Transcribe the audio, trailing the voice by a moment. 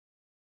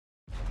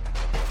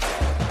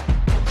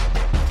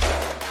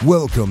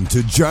Welcome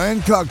to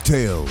Giant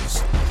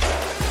Cocktails,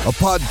 a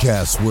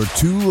podcast where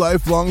two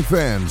lifelong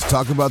fans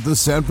talk about the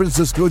San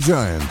Francisco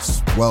Giants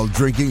while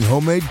drinking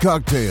homemade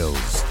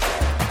cocktails.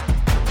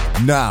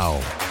 Now,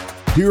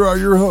 here are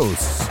your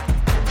hosts,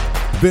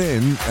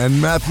 Ben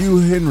and Matthew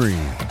Henry.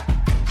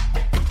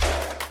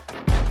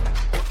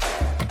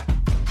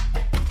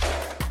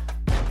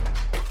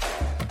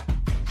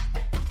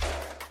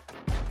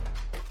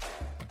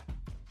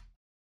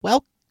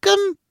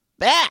 Welcome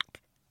back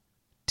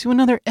to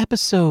another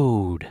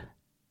episode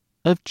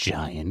of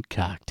Giant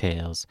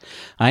Cocktails.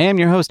 I am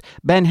your host,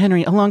 Ben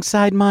Henry,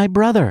 alongside my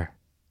brother,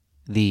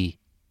 the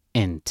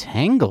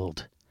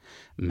entangled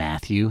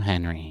Matthew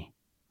Henry.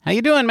 How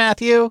you doing,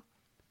 Matthew?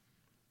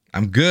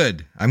 I'm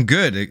good.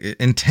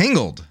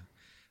 Entangled.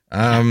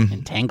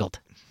 Entangled.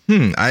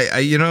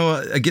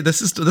 Again,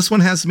 this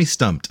one has me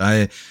stumped.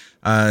 I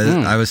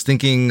was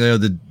thinking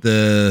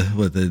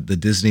the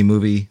Disney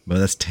movie, but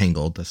that's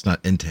Tangled. That's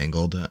not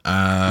Entangled.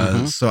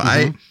 I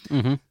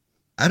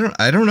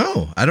don't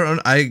know. I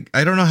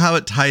don't know how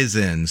it ties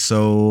in.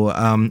 So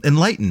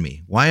enlighten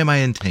me. Why am I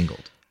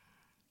entangled?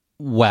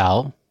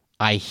 Well,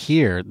 I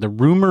hear the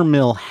rumor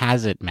mill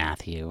has it,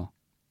 Matthew,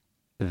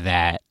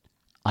 that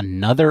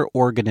another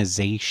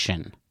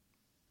organization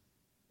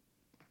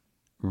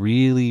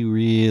really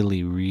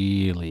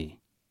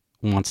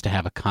wants to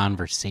have a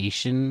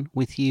conversation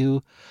with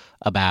you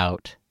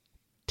about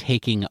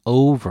taking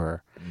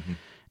over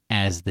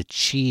as the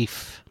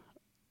chief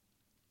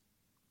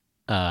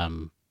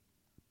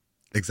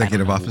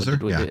executive officer?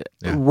 Yeah.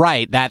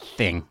 Right, that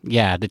thing.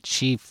 Yeah, the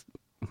chief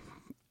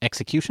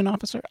execution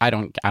officer? I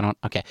don't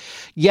okay.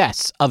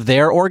 Yes, of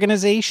their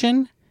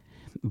organization,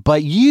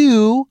 but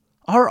you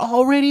are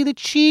already the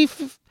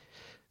chief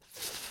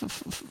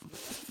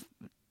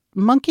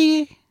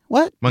monkey?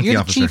 What? Monkey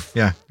you're officer. The chief,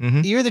 yeah.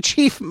 Mm-hmm. You're the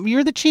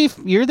chief.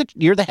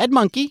 You're the head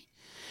monkey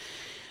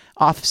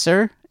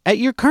officer at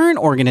your current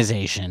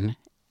organization.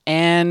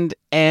 And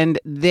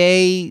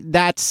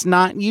that's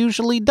not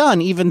usually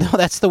done, even though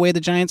that's the way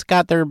the Giants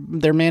got their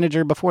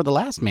manager before the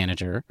last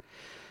manager.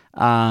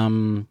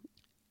 But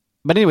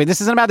anyway, this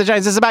isn't about the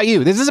Giants. This is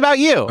about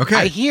you. Okay.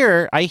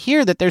 I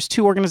hear that there's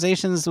two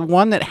organizations,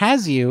 one that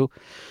has you,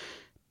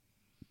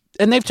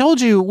 and they've told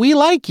you, we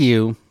like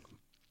you.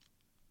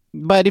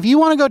 But if you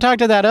want to go talk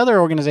to that other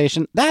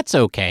organization, that's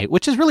okay,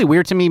 which is really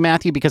weird to me,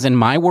 Matthew, because in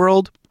my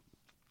world,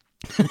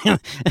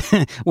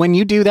 when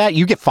you do that,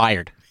 you get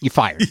fired. You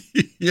fired.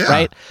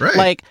 Yeah.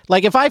 Right.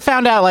 Like if I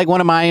found out like one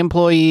of my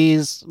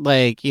employees,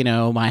 like, you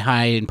know, my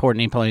high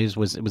important employees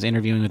was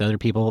interviewing with other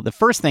people, the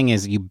first thing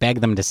is you beg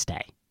them to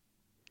stay.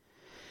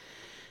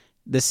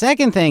 The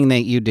second thing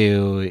that you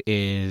do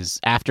is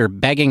after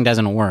begging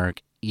doesn't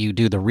work, you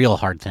do the real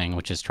hard thing,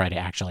 which is try to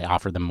actually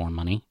offer them more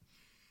money.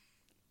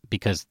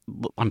 Because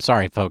I'm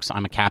sorry, folks,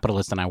 I'm a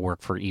capitalist and I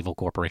work for evil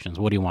corporations.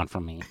 What do you want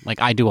from me? Like,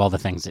 I do all the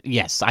things.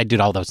 Yes, I did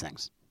all those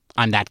things.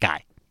 I'm that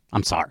guy.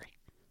 I'm sorry.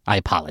 I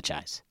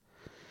apologize.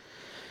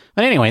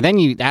 But anyway,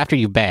 then after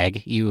you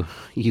beg, you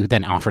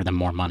then offer them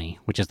more money,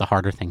 which is the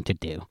harder thing to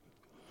do.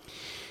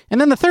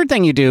 And then the third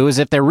thing you do is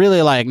if they're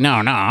really like, no,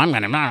 I'm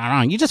going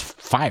to, you just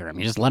fire them.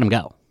 You just let them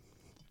go.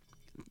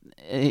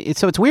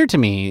 So it's weird to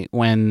me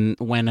when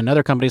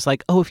another company's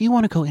like, oh, if you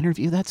want to go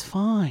interview, that's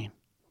fine.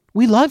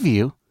 We love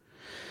you.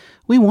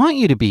 We want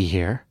you to be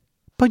here,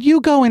 but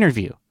you go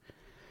interview.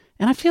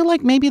 And I feel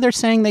like maybe they're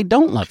saying they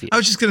don't love you. I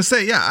was just going to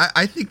say, yeah,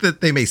 I think that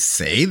they may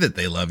say that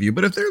they love you,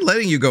 but if they're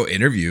letting you go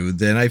interview,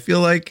 then I feel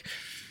like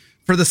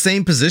for the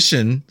same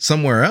position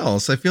somewhere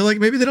else, I feel like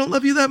maybe they don't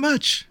love you that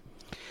much.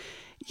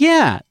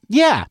 Yeah,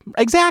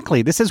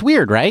 exactly. This is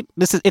weird, right?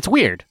 It's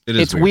weird.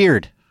 It's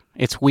weird.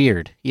 It's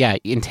weird. Yeah,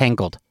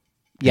 entangled.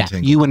 Yeah,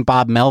 you and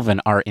Bob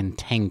Melvin are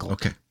entangled.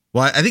 Okay.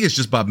 Well, I think it's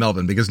just Bob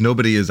Melvin because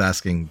nobody is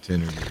asking to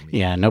interview me.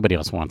 Yeah, nobody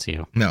else wants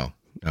you. No,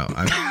 don't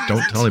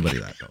tell anybody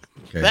that, though.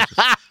 Okay, just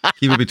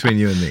keep it between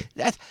you and me.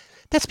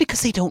 That's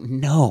because they don't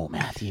know,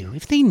 Matthew.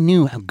 If they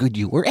knew how good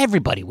you were,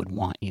 everybody would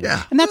want you.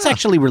 Yeah. And that's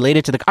actually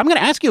related to I'm going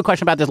to ask you a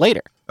question about this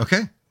later.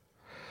 Okay.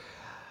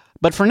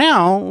 But for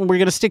now, we're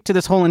going to stick to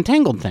this whole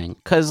entangled thing.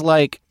 Because,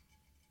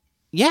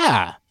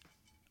 yeah.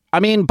 I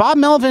mean, Bob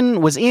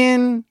Melvin was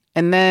in,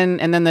 and then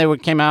they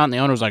came out, and the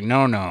owner was like,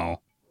 no.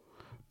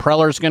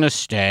 Preller's going to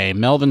stay.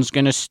 Melvin's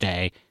going to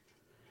stay.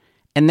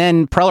 And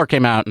then Preller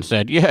came out and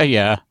said,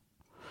 yeah.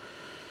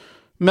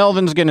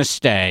 Melvin's going to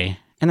stay.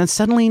 And then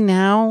suddenly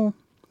now,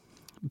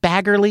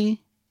 Baggerly,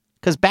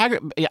 because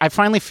I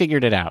finally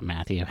figured it out,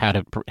 Matthew, how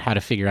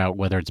to figure out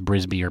whether it's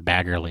Brisby or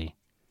Baggerly.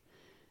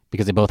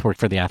 Because they both work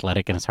for The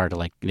Athletic, and it's hard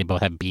to, they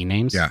both have B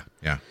names. Yeah.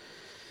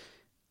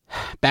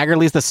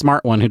 Baggerly's the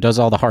smart one who does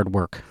all the hard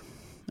work.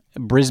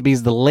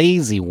 Brisby's the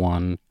lazy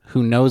one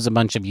who knows a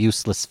bunch of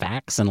useless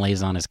facts and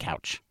lays on his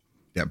couch.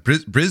 Yeah,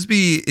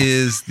 Brisby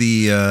is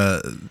the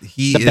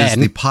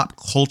pop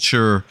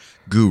culture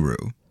guru.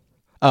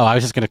 Oh, I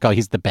was just going to call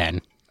he's the Ben.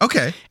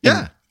 Okay,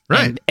 yeah,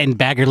 right. And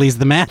Baggerly's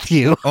the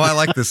Matthew. Oh, I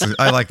like this.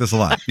 I like this a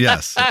lot.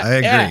 Yes, I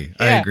agree.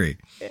 I agree.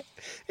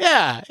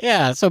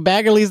 Yeah. So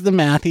Baggerly's the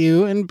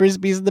Matthew and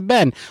Brisby's the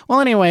Ben.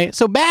 Well, anyway,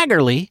 so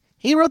Baggerly,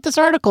 He wrote this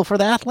article for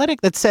The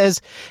Athletic that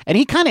says, and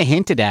he kind of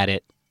hinted at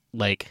it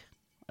like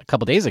a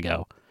couple days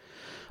ago,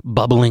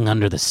 bubbling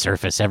under the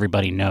surface,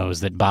 everybody knows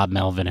that Bob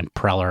Melvin and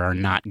Preller are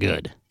not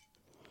good.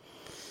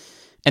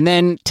 And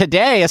then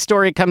today, a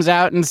story comes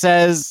out and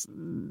says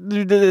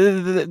that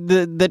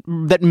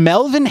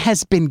Melvin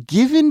has been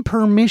given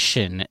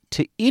permission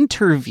to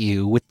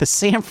interview with the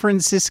San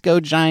Francisco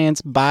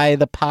Giants by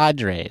the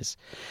Padres,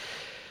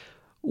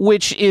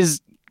 which is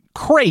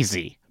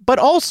crazy. But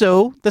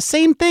also the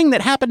same thing that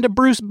happened to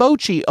Bruce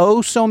Bochy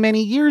so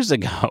many years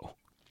ago.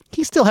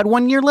 He still had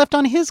 1 year left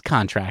on his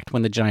contract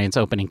when the Giants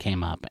opening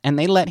came up, and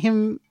they let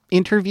him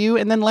interview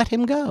and then let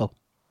him go.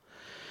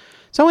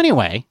 So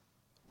anyway,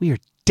 we are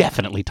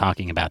definitely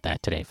talking about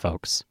that today,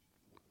 folks.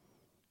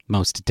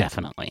 Most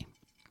definitely.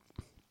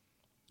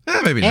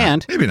 Maybe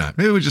not. Maybe not.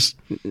 Maybe we just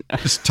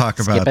talk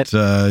about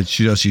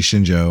Tsuyoshi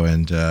Shinjo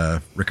and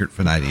Rickert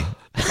Fanitti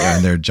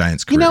and their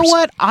Giants careers. You know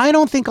what? I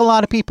don't think a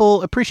lot of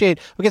people appreciate.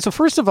 Okay, so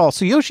first of all,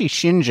 Tsuyoshi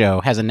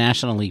Shinjo has a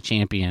National League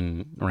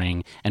champion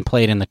ring and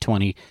played in the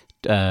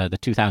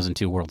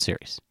 2002 World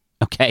Series.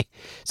 Okay,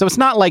 so it's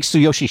not like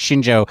Tsuyoshi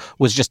Shinjo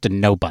was just a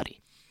nobody.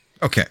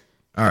 Okay.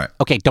 All right.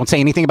 Okay, don't say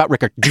anything about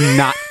Rickert. Do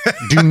not.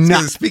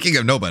 Speaking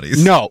of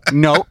nobodies. No.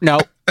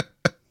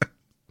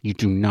 You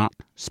do not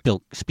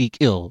speak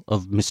ill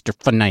of Mr.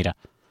 Fanitta.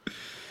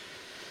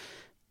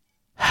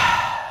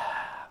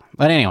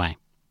 But anyway,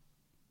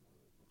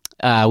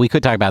 we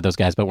could talk about those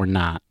guys, but we're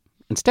not.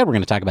 Instead, we're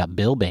going to talk about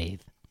Bill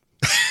Bathe.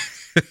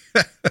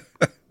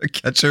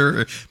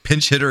 Catcher,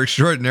 pinch hitter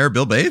extraordinaire,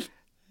 Bill Bathe?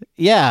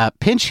 Yeah,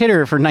 pinch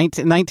hitter for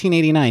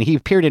 1989. He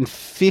appeared in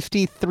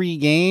 53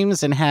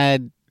 games and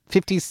had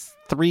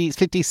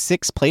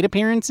 56 plate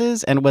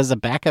appearances and was a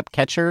backup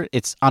catcher.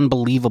 It's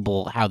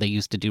unbelievable how they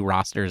used to do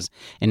rosters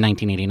in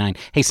 1989.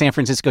 Hey, San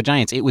Francisco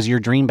Giants, it was your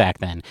dream back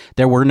then.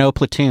 There were no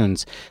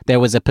platoons. There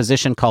was a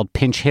position called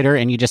pinch hitter,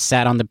 and you just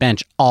sat on the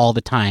bench all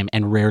the time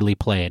and rarely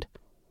played.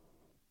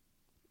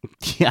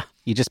 Yeah,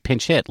 you just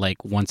pinch hit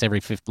like once every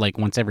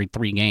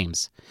 3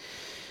 games.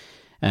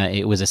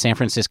 It was a San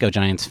Francisco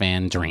Giants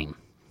fan dream.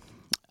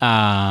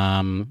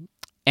 And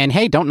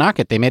hey, don't knock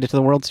it. They made it to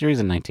the World Series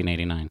in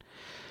 1989.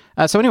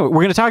 So anyway,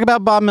 we're going to talk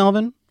about Bob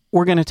Melvin.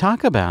 We're going to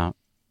talk about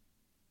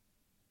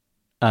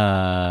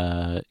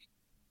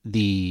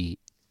the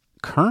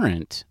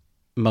current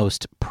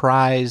most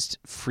prized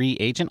free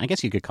agent. I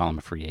guess you could call him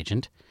a free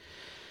agent.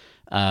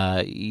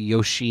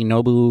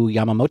 Yoshinobu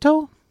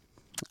Yamamoto.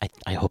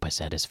 I hope I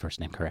said his first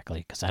name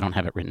correctly because I don't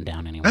have it written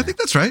down anywhere. I think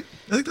that's right.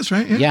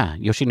 Yeah,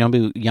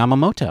 Yoshinobu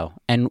Yamamoto.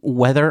 And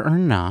whether or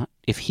not,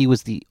 if he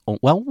was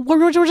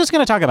we're just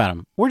going to talk about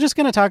him. We're just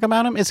going to talk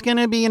about him. It's going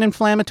to be an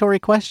inflammatory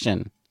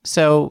question.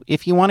 So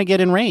if you want to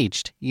get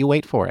enraged, you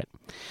wait for it.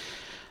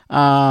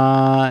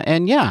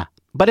 And yeah,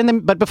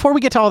 but before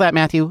we get to all that,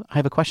 Matthew, I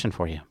have a question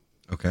for you.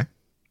 Okay.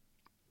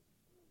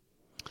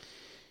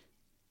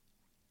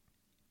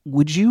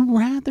 Would you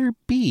rather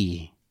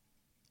be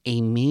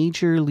a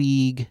major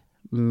league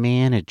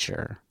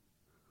manager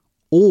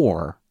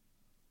or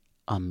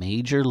a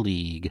major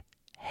league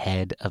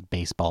head of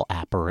baseball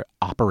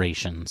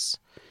operations,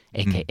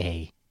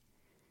 aka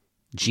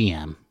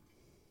GM?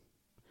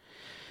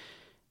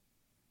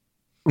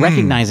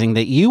 Recognizing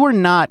that you are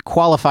not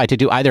qualified to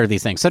do either of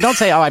these things. So don't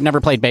say, I've never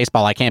played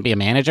baseball, I can't be a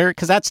manager,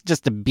 because that's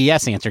just a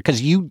BS answer,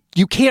 because you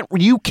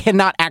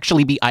cannot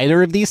actually be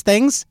either of these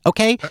things,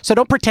 okay? So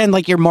don't pretend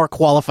like you're more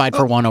qualified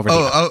for one over the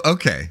other. Oh,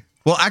 okay.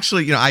 Well,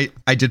 actually, I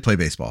did play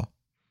baseball,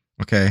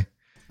 okay?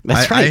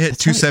 That's right. I hit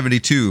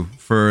 272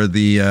 for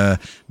the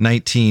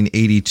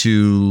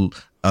 1982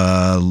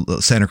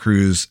 Santa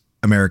Cruz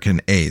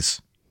American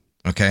A's,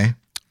 okay?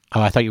 Oh,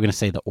 I thought you were going to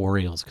say the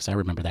Orioles because I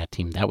remember that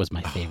team. That was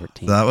my favorite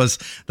team. That was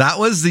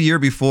the year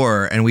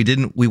before, and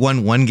we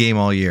won one game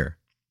all year.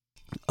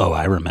 Oh,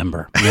 I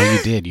remember. Yeah,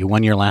 you did. You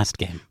won your last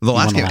game. The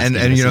last game, and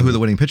you know who the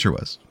winning pitcher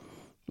was?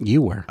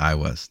 You were. I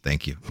was.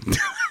 Thank you.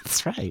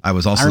 That's right. I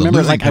was also the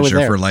losing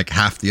pitcher for like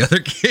half the other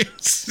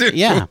games. Too.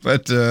 Yeah,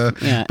 but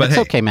it's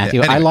okay,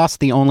 Matthew. Anyway. I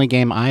lost the only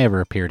game I ever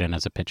appeared in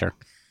as a pitcher.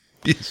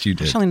 Yes, you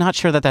did. Actually, not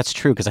sure that's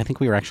true because I think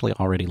we were actually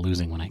already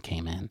losing when I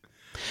came in.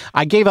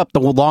 I gave up the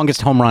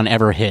longest home run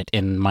ever hit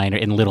in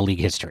Little League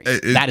history.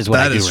 That is what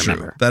I do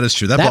remember. That is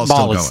true. That ball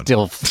ball's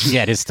still going.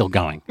 Yeah, it is still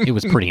going. It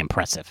was pretty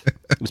impressive.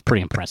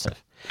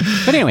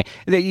 But anyway,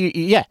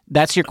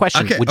 that's your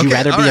question. Okay, Would you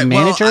rather be a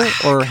manager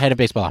or head of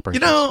baseball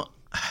operations?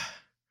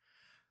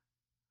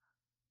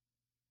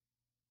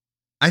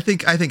 I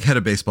think head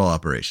of baseball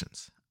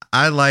operations.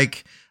 I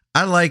like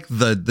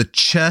the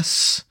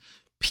chess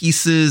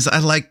pieces. I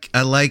like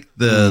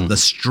the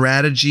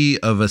strategy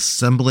of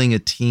assembling a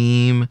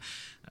team.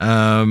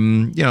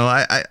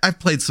 I've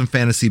played some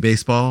fantasy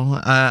baseball.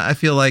 I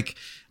feel like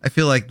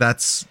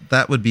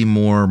that would be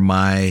more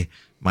my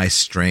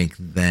strength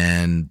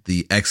than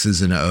the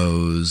X's and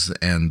O's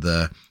and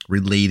the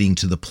relating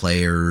to the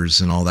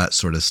players and all that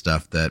sort of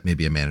stuff that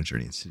maybe a manager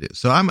needs to do.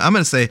 So I'm going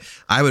to say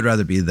I would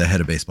rather be the head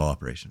of baseball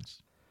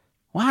operations.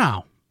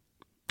 Wow.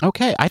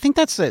 Okay. I think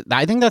that's a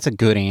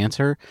good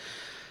answer.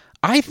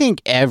 I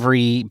think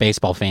every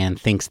baseball fan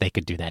thinks they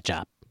could do that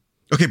job.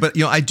 Okay, but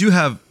I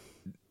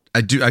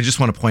just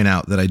want to point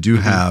out that I do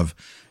have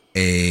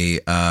a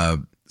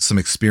some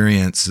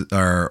experience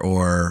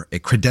or a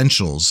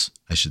credentials,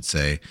 I should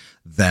say,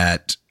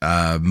 that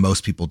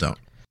most people don't.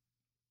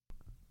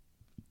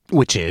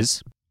 Which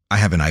is? I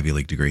have an Ivy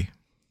League degree.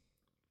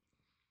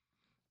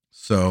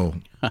 So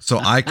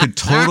I could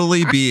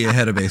totally be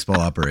head of baseball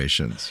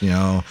operations.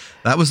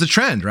 That was the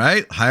trend,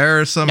 right?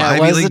 Hire some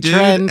Ivy League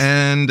dude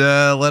and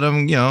let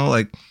them,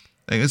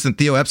 isn't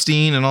Theo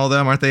Epstein and all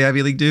them, aren't they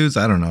Ivy League dudes?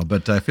 I don't know,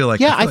 but I feel like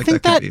I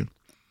think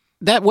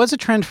that was a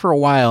trend for a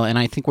while, and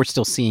I think we're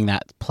still seeing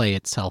that play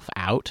itself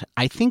out.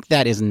 I think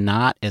that is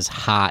not as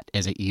hot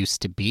as it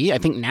used to be. I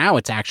think now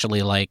it's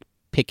actually like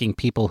picking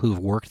people who've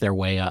worked their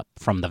way up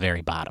from the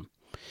very bottom.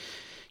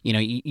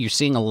 You're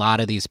seeing a lot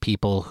of these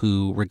people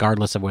who,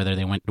 regardless of whether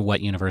they went to what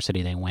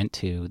university they went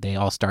to, they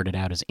all started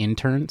out as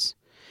interns,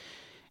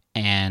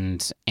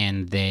 and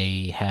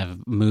they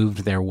have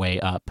moved their way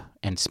up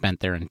and spent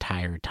their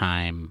entire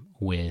time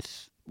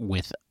with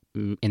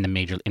in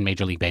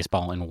Major League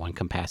Baseball in one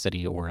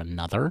capacity or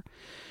another,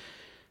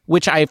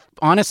 which I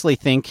honestly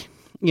think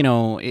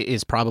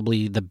is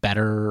probably the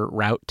better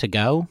route to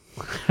go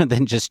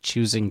than just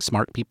choosing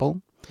smart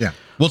people. Yeah.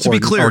 Well, to be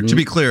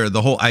clear,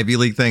 the whole Ivy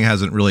League thing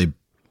hasn't really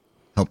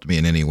helped me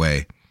in any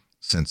way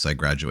since I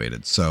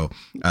graduated. So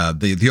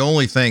the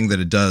only thing that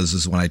it does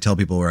is when I tell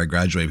people where I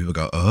graduated, people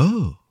go,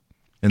 "Oh,"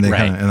 and they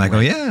I go,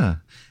 "Yeah,"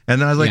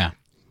 and then I was like,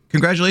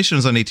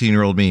 "Congratulations on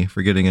 18-year-old me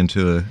for getting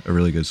into a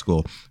really good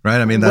school,"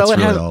 right? I mean, that's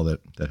all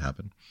that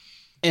happened.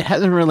 It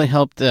hasn't really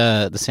helped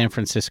the San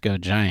Francisco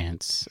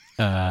Giants,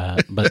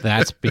 but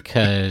that's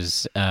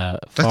because that's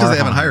because they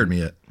haven't hired me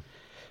yet.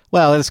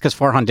 Well, it's because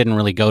Farhan didn't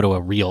really go to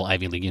a real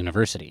Ivy League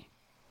university.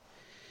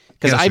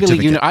 Because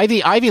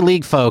Ivy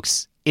League,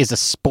 folks, is a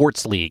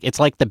sports league.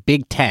 It's like the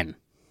Big Ten,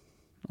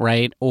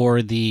 right?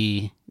 Or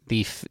the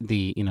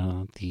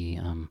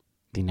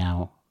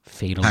now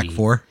fatally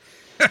Pac-4.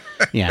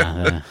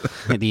 Yeah,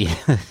 the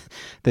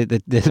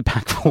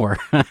Pac-4.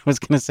 I was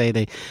going to say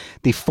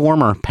the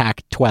former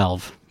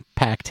Pac-12,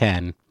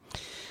 Pac-10,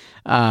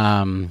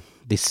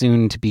 the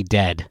soon to be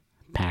dead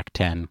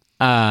Pac-10.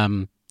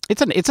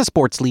 It's a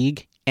sports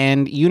league,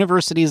 and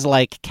universities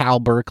like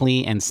Cal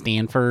Berkeley and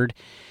Stanford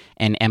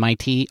and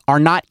MIT are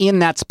not in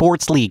that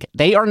sports league.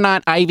 They are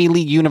not Ivy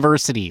League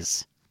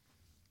universities.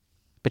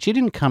 But you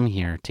didn't come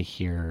here to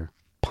hear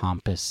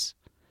pompous,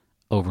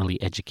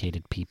 overly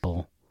educated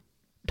people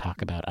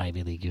talk about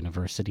Ivy League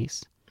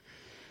universities.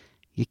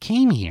 You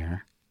came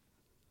here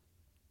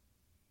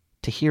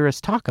to hear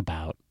us talk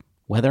about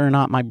whether or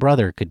not my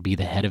brother could be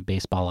the head of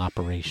baseball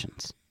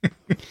operations.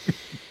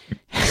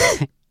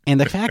 And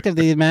the fact of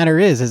the matter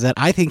is that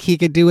I think he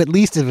could do at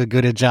least as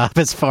good a job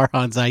as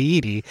Farhan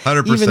Zaidi,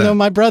 100%. Even though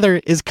my brother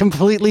is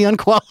completely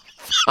unqualified.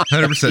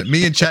 100%.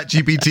 Me and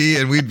ChatGPT,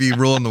 and we'd be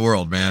ruling the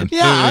world, man.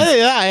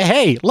 Yeah.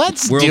 Hey,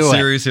 let's do it. World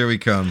Series, here we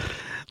come.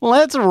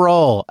 Let's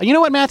roll. You know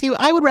what, Matthew?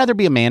 I would rather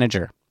be a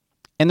manager.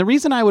 And the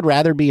reason I would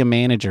rather be a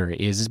manager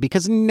is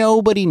because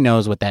nobody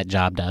knows what that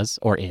job does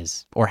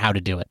or how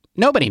to do it.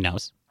 Nobody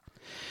knows.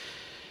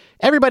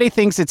 Everybody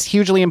thinks it's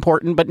hugely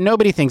important, but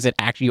nobody thinks that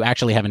you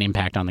actually have an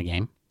impact on the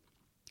game.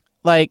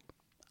 Like,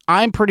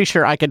 I'm pretty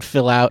sure I could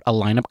fill out a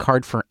lineup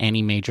card for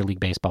any Major League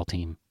Baseball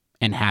team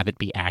and have it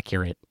be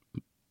accurate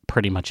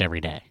pretty much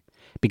every day.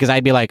 Because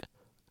I'd be like,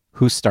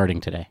 who's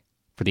starting today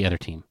for the other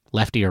team,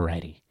 lefty or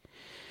righty?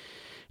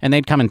 And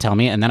they'd come and tell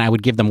me, and then I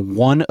would give them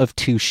one of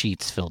two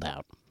sheets filled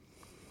out.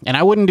 And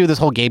I wouldn't do this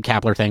whole Gabe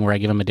Kapler thing where I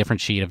give them a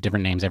different sheet of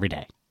different names every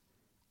day.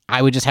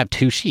 I would just have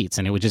two sheets,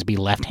 and it would just be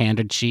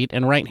left-handed sheet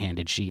and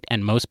right-handed sheet,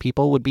 and most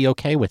people would be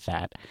okay with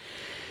that.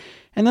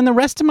 And then the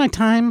rest of my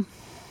time,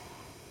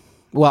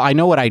 well, I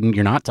know what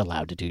you're not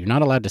allowed to do. You're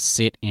not allowed to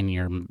sit in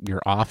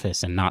your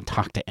office and not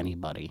talk to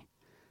anybody,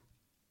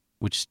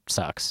 which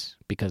sucks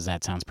because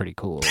that sounds pretty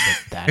cool,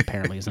 but that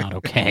apparently is not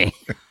okay.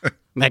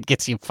 That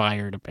gets you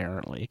fired,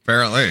 apparently. So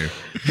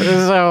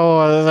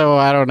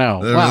I don't know.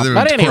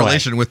 But anyway,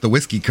 correlation with the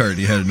whiskey cart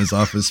he had in his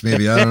office,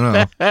 maybe. I don't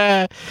know.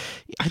 I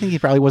think he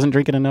probably wasn't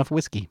drinking enough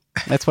whiskey.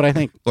 That's what I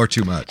think. Or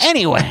too much.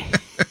 Anyway,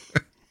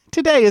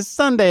 today is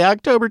Sunday,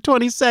 October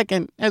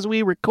 22nd, as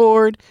we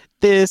record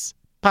this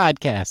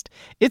podcast.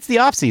 It's the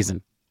off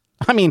season.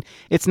 I mean,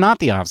 it's not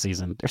the off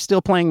season. They're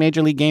still playing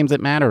Major League games that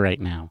matter right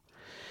now.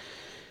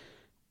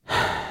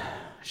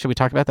 Should we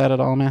talk about that at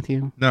all,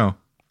 Matthew? No.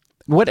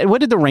 What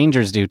did the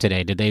Rangers do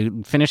today? Did they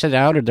finish it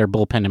out, or did their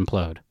bullpen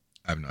implode?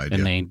 I have no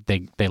idea.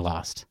 And they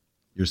lost.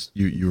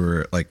 You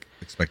were like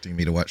expecting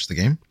me to watch the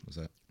game? Was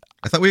that?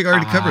 I thought we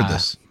already covered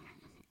this.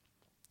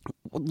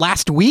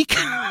 Last week?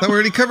 I thought we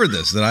already covered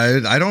this. That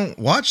I don't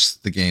watch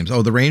the games.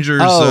 Oh, the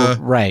Rangers.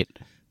 Right.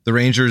 The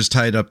Rangers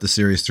tied up the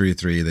series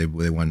 3-3.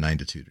 They won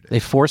 9-2 today. They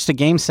forced a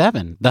Game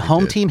 7. The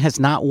home team has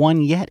not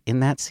won yet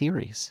in that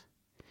series.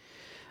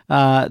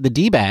 The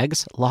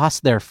D-Bags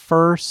lost their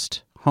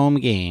first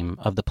home game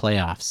of the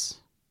playoffs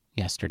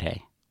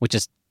yesterday, which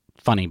is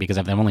funny because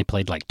they've only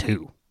played like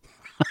 2.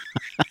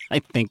 I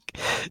think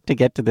to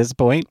get to this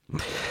point,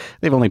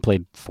 they've only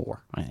played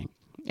 4, I think.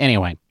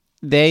 Anyway,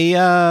 They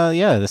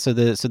so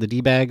the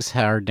D-bags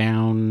are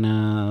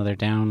down. They're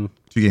down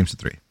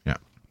 2-3. Yeah.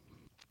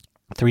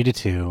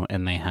 3-2,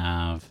 and they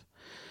have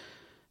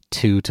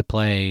 2 to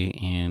play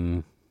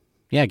in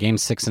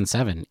games 6 and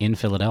 7 in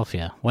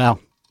Philadelphia. Well,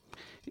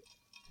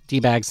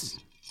 D-bags,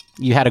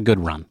 you had a good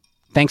run.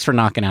 Thanks for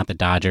knocking out the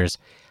Dodgers.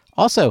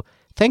 Also,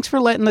 thanks for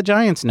letting the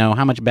Giants know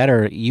how much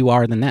better you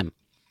are than them.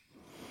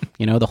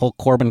 You know, the whole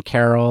Corbin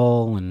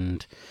Carroll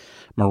and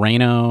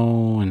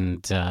Moreno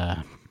and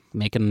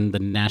making the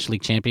National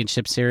League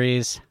Championship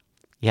Series.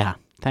 Yeah,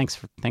 thanks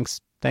for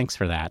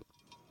that.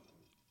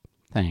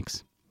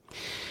 Thanks.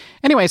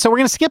 Anyway, so we're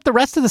going to skip the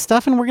rest of the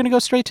stuff and we're going to go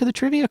straight to the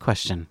trivia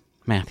question,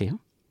 Matthew.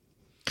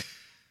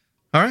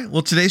 All right.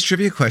 Well, today's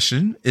trivia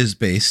question is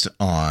based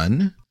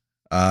on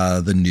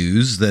the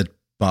news that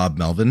Bob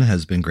Melvin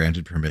has been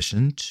granted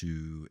permission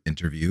to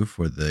interview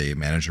for the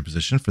manager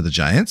position for the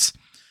Giants.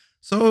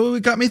 So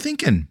it got me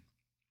thinking.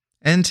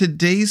 And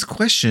today's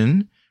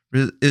question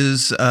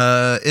is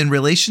in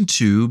relation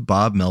to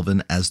Bob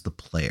Melvin as a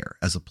player.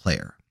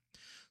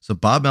 So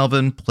Bob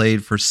Melvin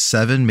played for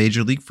 7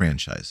 major league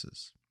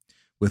franchises.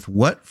 With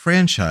what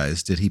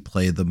franchise did he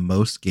play the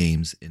most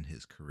games in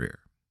his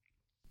career?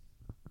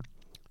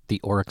 The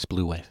Oryx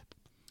Blue Wave.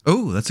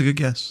 Oh, that's a good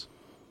guess.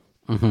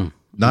 Mm-hmm.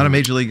 Not a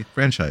major league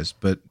franchise,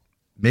 but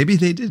maybe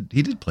they did.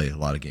 He did play a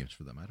lot of games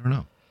for them. I don't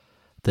know.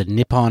 The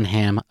Nippon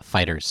Ham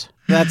Fighters.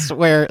 That's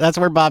where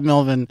Bob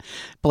Melvin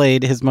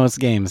played his most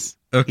games.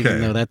 Okay.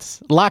 Even though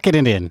lock it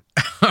in.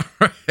 All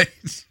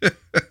right.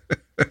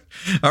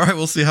 All right.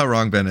 We'll see how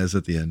wrong Ben is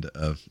at the end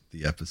of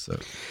the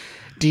episode.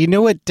 Do you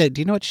know what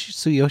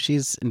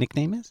Tsuyoshi's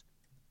nickname is?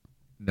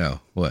 No.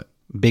 What?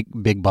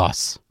 Big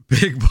Boss.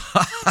 Big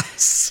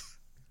Boss.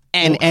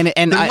 And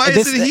why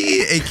isn't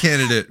he a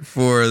candidate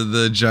for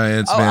the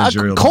Giants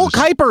managerial Cole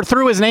position? Kuiper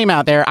threw his name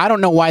out there. I don't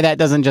know why that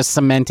doesn't just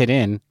cement it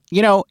in.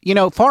 You know,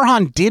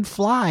 Farhan did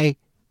fly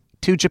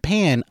to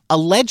Japan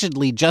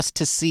allegedly just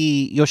to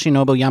see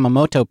Yoshinobu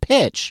Yamamoto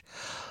pitch.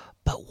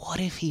 But what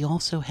if he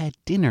also had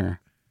dinner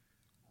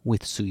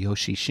with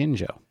Tsuyoshi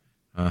Shinjo?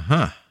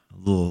 Uh-huh. A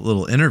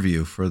little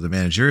interview for the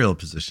managerial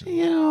position.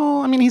 You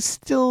know, I mean, he's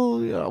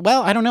still...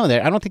 well, I don't know.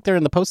 I don't think they're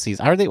in the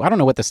postseason. Are they? I don't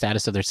know what the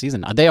status of their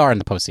season. They are in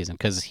the postseason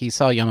because he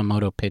saw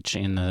Yamamoto pitch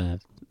in the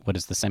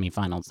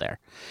semifinals there.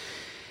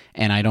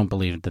 And I don't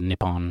believe the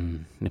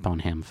Nippon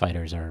Ham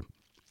Fighters are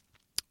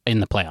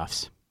in the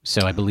playoffs.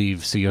 So I believe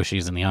Tsuyoshi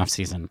is in the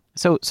offseason.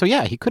 So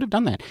yeah, he could have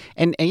done that.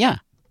 And yeah,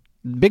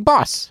 Big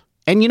Boss.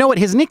 And you know what?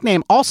 His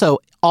nickname also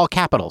all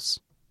capitals.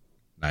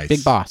 Nice.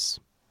 Big Boss.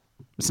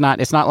 It's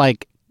not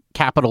like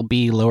capital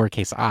B,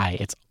 lowercase I.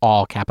 It's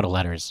all capital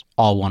letters,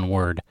 all one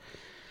word.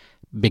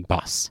 Big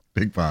Boss.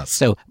 Big Boss.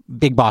 So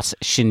Big Boss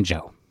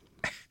Shinjo.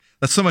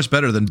 That's so much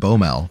better than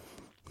Bomel.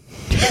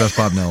 That's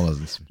Bob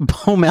Melvin.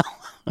 Bomel.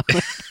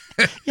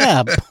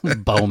 Yeah,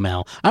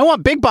 Bomel. I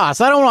want Big Boss.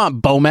 I don't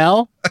want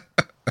Bomel.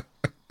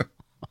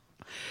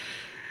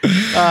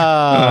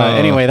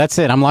 Anyway, that's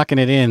it. I'm locking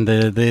it in.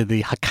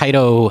 The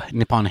Hokkaido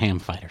Nippon Ham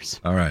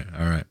Fighters. All right.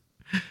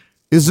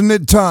 Isn't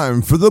it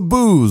time for the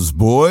booze,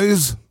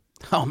 boys?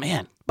 Oh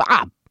man,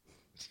 Bob.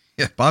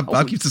 Yeah,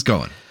 Bob keeps us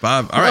going.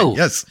 Bob. All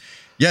right.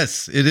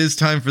 Yes. It is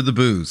time for the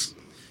booze.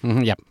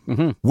 Mm-hmm, yep.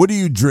 Mm-hmm. What are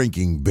you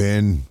drinking,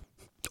 Ben?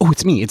 Oh,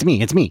 it's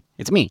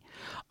me.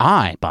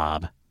 I,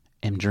 Bob,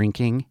 am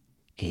drinking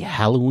a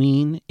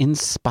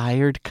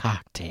Halloween-inspired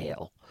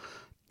cocktail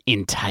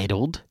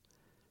entitled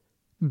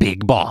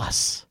Big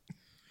Boss.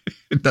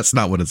 That's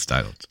not what it's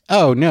titled.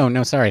 Oh,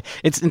 no, sorry.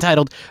 It's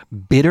entitled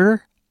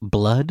Bitter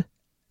Blood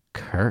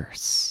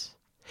Curse.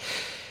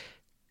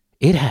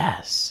 It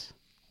has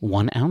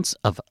 1 ounce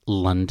of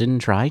London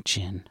dry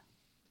gin,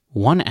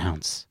 1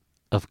 ounce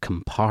of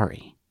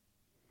Campari,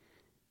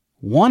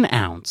 1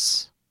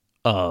 ounce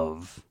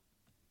of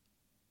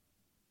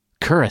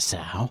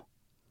Curacao,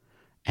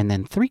 and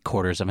then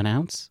 3/4 of an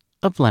ounce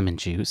of lemon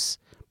juice,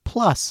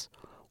 plus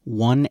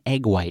 1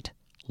 egg white,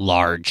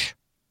 large.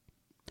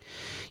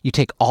 You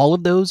take all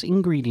of those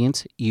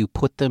ingredients, you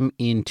put them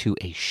into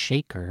a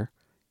shaker,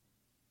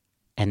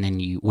 and then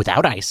you,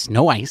 without ice,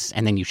 no ice,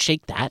 and then you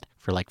shake that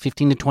for like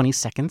 15 to 20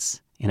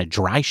 seconds in a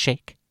dry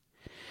shake.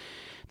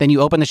 Then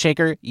you open the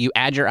shaker, you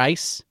add your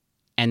ice,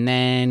 and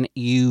then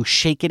you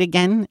shake it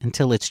again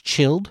until it's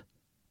chilled,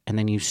 and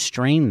then you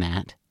strain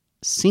that,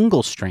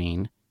 single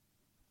strain,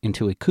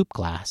 into a coupe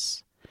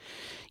glass.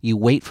 You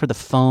wait for the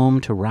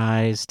foam to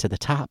rise to the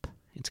top.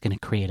 It's going to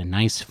create a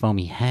nice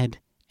foamy head.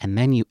 And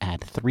then you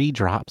add 3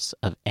 drops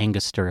of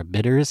Angostura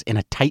bitters in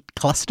a tight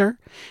cluster.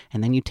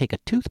 And then you take a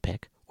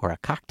toothpick or a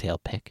cocktail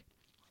pick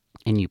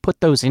and you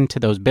put those into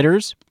those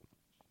bitters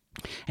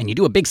and you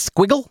do a big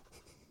squiggle.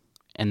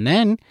 And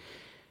then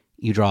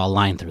you draw a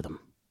line through them.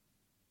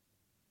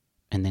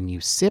 And then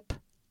you sip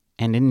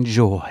and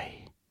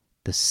enjoy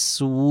the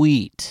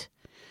sweet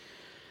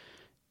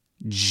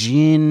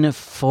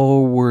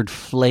gin-forward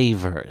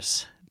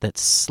flavors that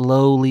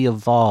slowly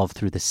evolve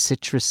through the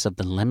citrus of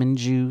the lemon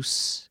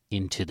juice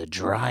into the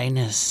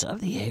dryness of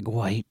the egg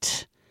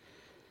white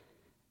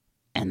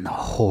and the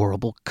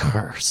horrible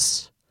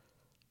curse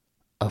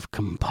of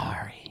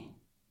Campari.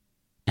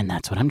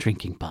 that's what I'm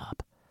drinking,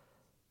 Bob.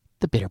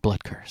 The bitter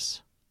blood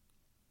curse.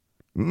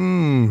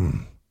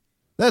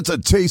 That's a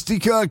tasty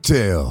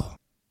cocktail.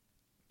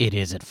 It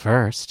is at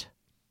first.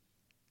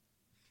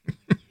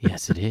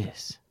 Yes, it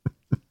is.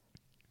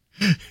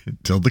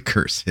 Until the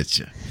curse hits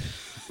you.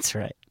 That's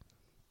right.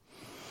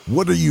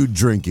 What are you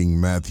drinking,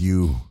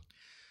 Matthew?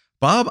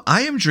 Bob,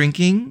 I am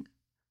drinking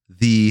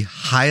the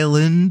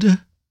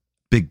Highland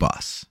Big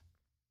Boss.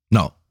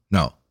 No.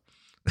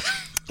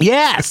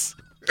 Yes.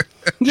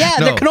 Yeah,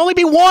 No. There can only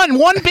be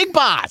one Big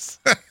Boss.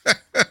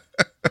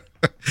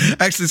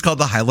 Actually, it's called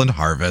the Highland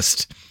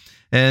Harvest.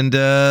 And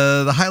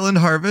the Highland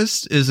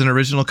Harvest is an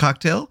original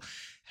cocktail.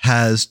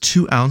 Has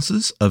 2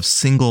 ounces of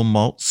single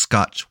malt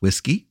Scotch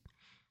whiskey,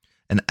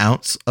 an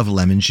ounce of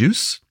lemon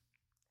juice,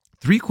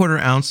 3/4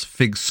 ounce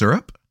fig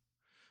syrup,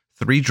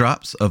 3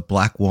 drops of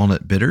black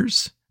walnut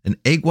bitters, an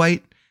egg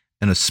white,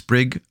 and a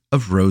sprig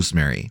of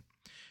rosemary.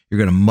 You're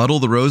going to muddle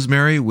the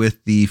rosemary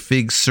with the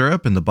fig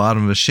syrup in the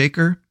bottom of a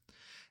shaker.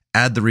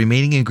 Add the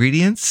remaining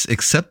ingredients,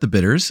 except the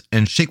bitters,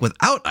 and shake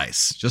without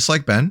ice, just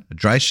like Ben, a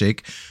dry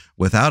shake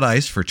without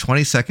ice for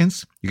 20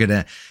 seconds. You're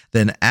going to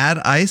then add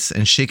ice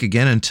and shake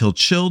again until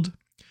chilled.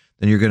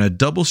 Then you're going to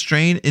double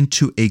strain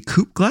into a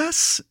coupe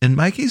glass. In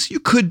my case, you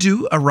could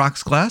do a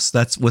rocks glass.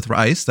 That's with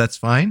ice. That's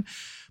fine.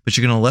 But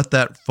you're going to let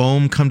that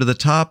foam come to the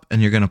top,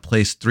 and you're going to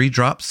place 3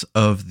 drops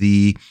of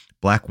the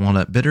black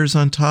walnut bitters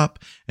on top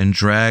and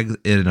drag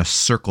it in a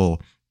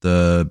circle,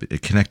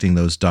 connecting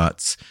those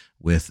dots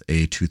with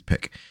a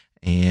toothpick.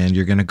 And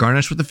you're going to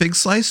garnish with a fig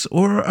slice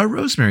or a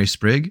rosemary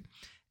sprig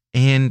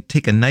and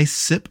take a nice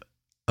sip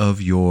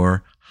of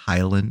your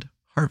Highland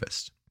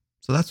Harvest.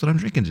 So that's what I'm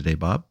drinking today,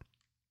 Bob.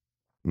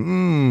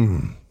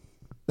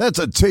 That's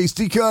a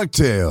tasty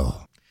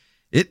cocktail.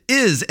 It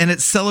is, and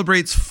it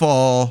celebrates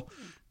fall.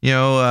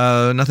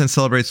 Nothing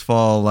celebrates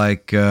fall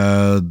like,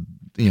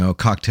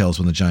 cocktails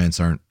when the Giants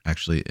aren't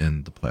actually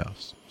in the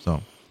playoffs.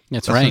 So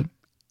That's right.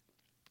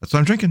 That's what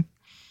I'm drinking.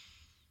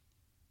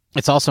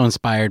 It's also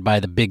inspired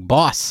by the Big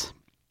Boss.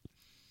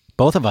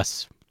 Both of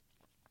us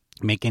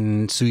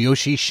making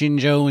Tsuyoshi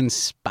Shinjo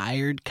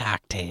inspired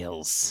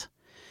cocktails.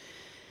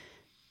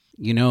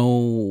 You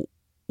know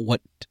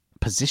what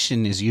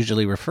position is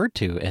usually referred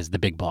to as the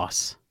Big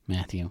Boss,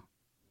 Matthew?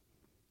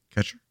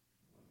 Catcher.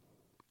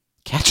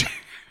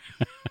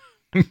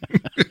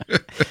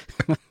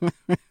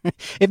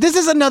 If this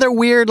is another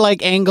weird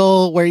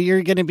angle where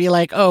you're going to be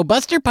like, oh,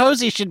 Buster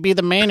Posey should be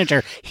the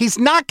manager. He's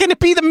not going to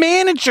be the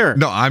manager.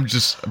 No,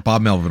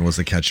 Bob Melvin was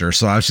the catcher,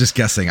 so I was just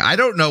guessing. I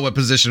don't know what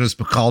position is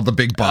called the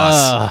Big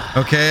Boss.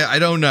 Okay, I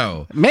don't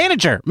know.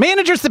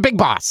 Manager's the Big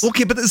Boss.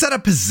 Okay, but is that a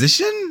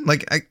position?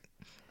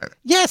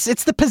 Yes,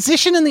 it's the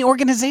position in the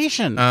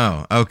organization.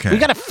 Oh, okay. We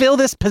got to fill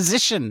this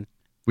position.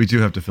 We do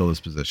have to fill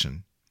this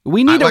position.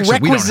 We need a We don't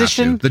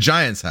requisition. have to. The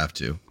Giants have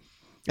to.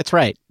 That's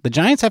right. The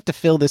Giants have to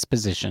fill this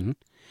position.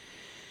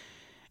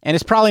 And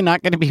it's probably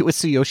not going to be with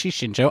Tsuyoshi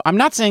Shinjo. I'm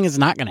not saying it's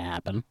not going to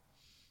happen.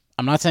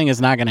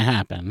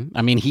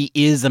 I mean, he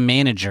is a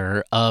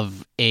manager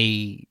of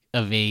a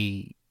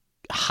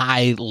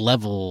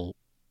high-level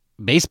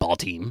baseball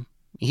team.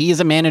 He is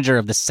a manager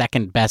of the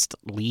second best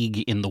league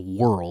in the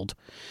world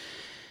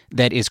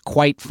that is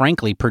quite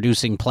frankly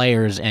producing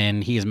players,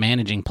 and he is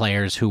managing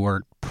players who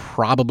are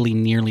probably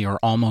nearly or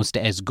almost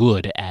as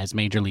good as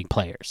major league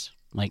players.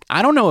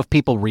 I don't know if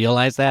people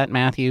realize that,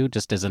 Matthew,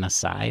 just as an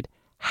aside,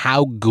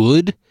 how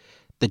good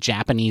the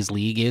Japanese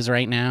league is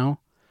right now.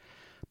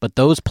 But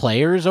those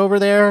players over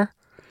there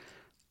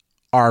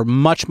are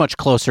much, much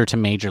closer to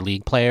major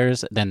league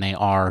players than they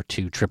are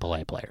to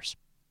AAA players.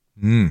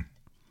 And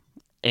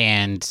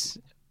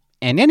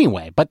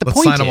anyway, but Let's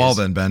point sign is... them all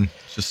then, Ben.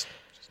 Just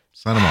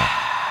sign them all.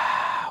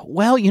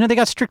 Well, they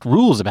got strict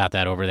rules about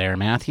that over there,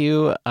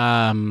 Matthew.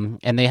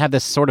 And they have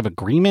this sort of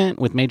agreement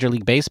with Major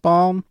League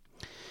Baseball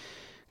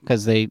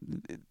because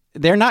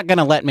they're not going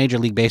to let Major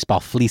League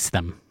Baseball fleece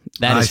them.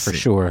 That is for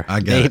sure.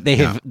 I get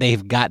it.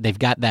 They've got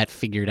that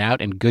figured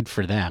out, and good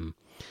for them.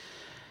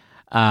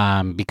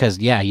 Because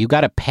you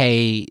got to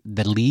pay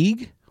the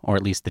league, or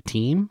at least the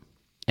team,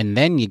 and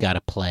then you got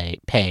to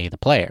pay the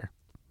player.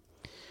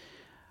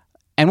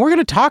 And we're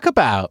going to talk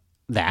about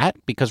that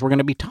because we're going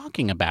to be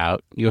talking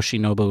about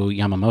Yoshinobu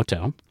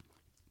Yamamoto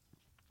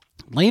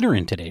later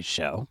in today's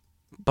show.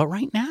 But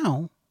right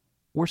now,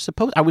 I was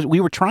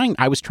trying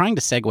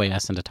to segue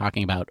us into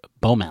talking about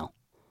Bomel,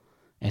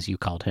 as you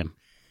called him,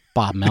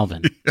 Bob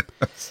Melvin.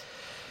 Yes.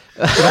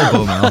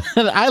 Bomel.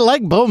 I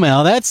like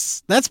Bomel.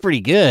 That's pretty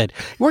good.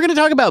 We're going to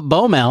talk about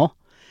Bomel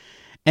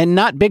and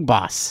not Big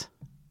Boss,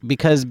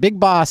 because Big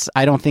Boss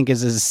I don't think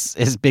is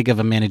as big of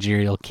a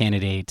managerial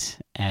candidate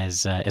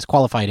as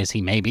qualified as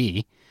he may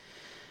be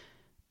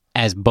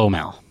as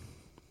Bomel.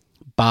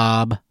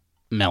 Bob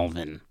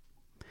Melvin.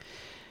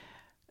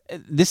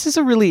 This is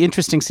a really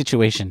interesting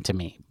situation to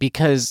me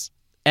because,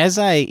 as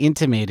I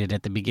intimated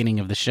at the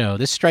beginning of the show,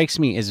 this strikes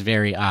me as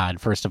very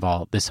odd. First of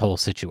all, this whole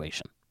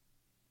situation,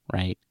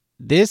 right?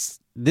 This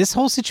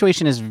whole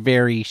situation is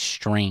very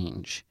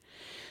strange.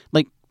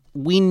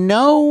 We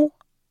know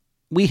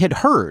we had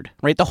heard,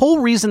 right? The whole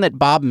reason that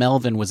Bob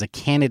Melvin was a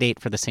candidate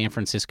for the San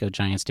Francisco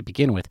Giants to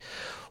begin with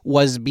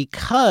was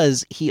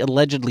because he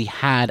allegedly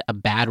had a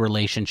bad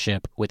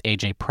relationship with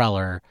AJ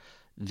Preller,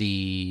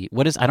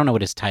 I don't know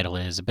what his title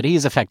is, but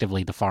he's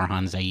effectively the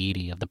Farhan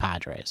Zaidi of the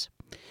Padres.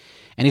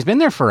 And he's been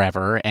there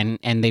forever, and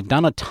they've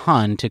done a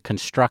ton to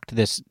construct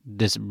this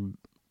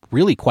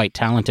really quite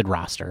talented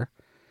roster.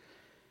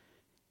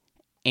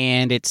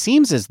 And it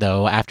seems as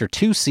though after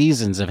 2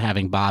 seasons of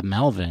having Bob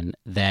Melvin,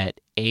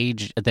 that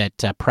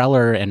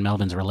Preller and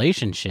Melvin's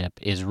relationship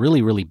is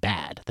really, really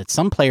bad. That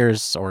some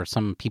players or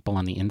some people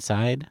on the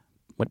inside,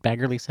 what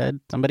Baggerly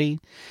said,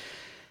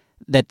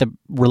 that the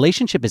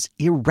relationship is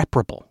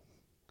irreparable.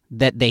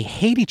 That they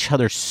hate each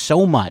other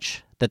so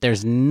much that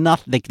there's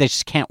nothing, they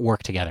just can't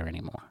work together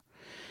anymore.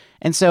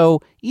 And so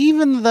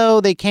even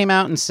though they came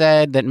out and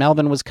said that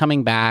Melvin was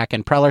coming back,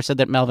 and Preller said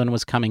that Melvin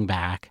was coming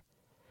back,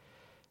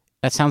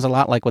 that sounds a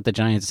lot like what the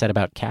Giants said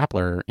about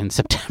Kapler in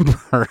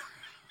September.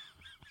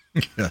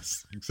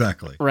 Yes,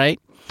 exactly. Right?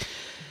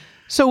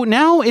 So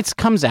now it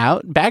comes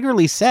out,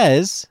 Baggerly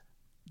says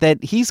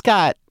that he's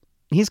got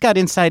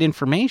inside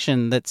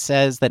information that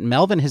says that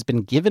Melvin has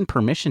been given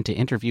permission to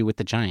interview with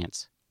the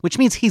Giants, which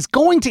means he's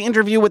going to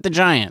interview with the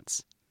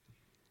Giants.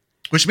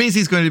 Which means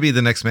he's going to be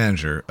the next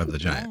manager of the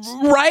Giants.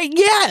 Right,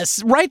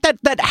 yes. Right,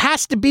 that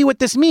has to be what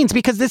this means,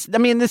 because this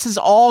is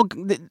all,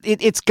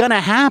 it's going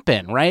to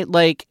happen, right?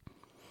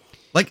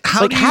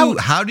 How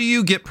do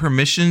you get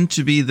permission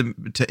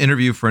to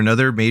interview for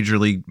another major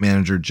league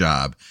manager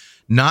job,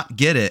 not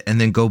get it, and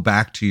then go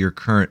back to your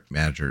current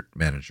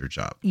manager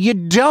job? You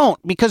don't,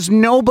 because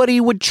nobody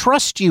would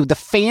trust you. The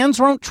fans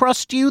won't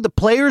trust you. The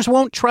players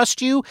won't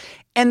trust you.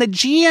 And the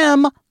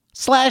GM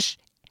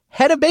 /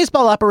 head of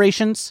baseball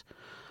operations,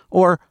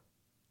 or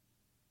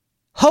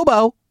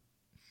hobo,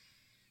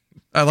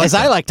 I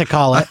like to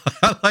call it.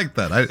 I like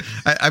that.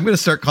 I'm going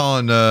to start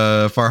calling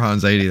Farhan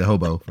Zaidi the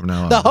hobo from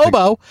now on. The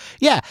hobo,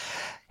 yeah,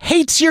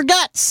 hates your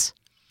guts.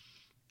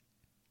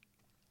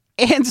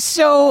 And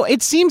so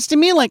it seems to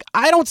me like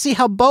I don't see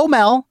how Bo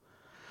Mel,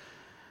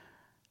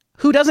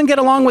 who doesn't get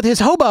along with his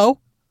hobo,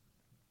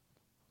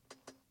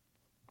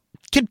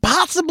 could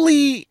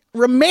possibly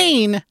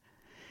remain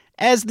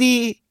as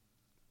the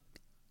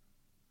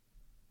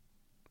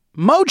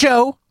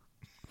mojo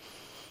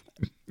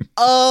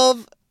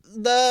of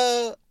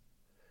the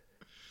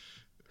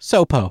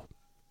Sopo.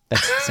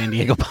 That's San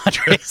Diego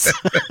Padres.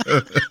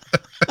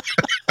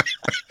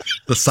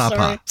 The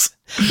Sopots.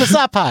 The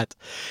Sopot.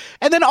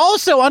 And then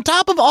also, on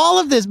top of all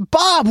of this,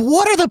 Bob,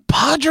 what are the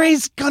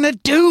Padres gonna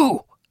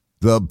do?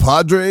 The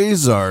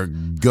Padres are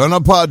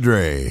gonna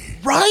Padre.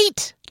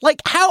 Right?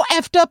 Like, how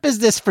effed up is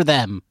this for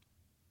them?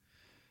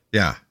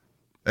 Yeah.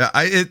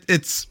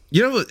 It's,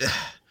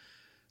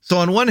 so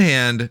on one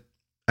hand,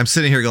 I'm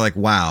sitting here like,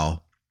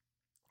 wow.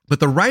 But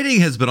the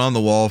writing has been on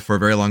the wall for a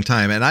very long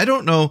time. And I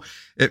don't know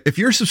if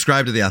you're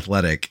subscribed to The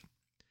Athletic.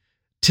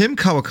 Tim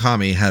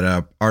Kawakami had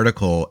an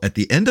article at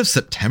the end of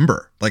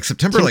September,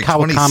 September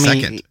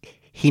 22nd.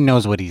 He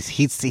knows what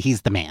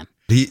he's the man.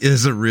 He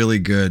is a really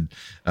good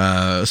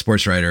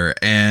sports writer.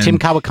 And Tim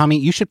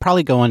Kawakami, you should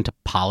probably go into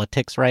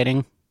politics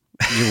writing.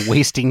 You're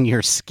wasting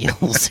your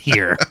skills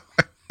here.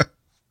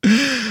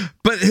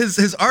 But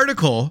his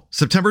article,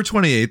 September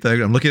 28th,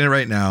 I'm looking at it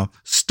right now,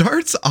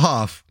 starts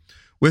off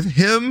with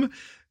him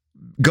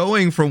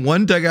going from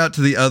one dugout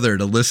to the other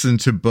to listen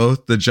to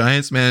both the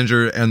Giants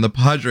manager and the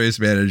Padres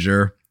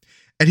manager.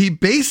 And he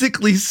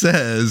basically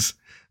says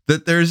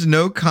that there's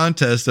no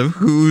contest of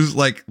who's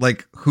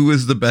who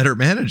is the better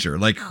manager,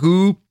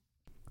 who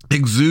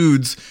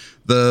exudes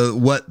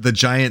what the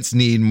Giants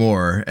need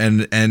more.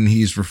 And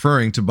he's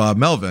referring to Bob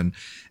Melvin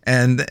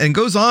and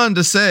goes on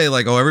to say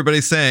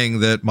everybody's saying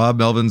that Bob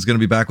Melvin's going to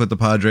be back with the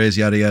Padres,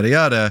 yada, yada,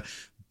 yada.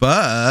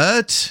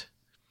 But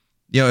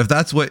if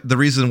that's what the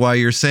reason why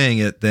you're saying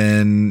it,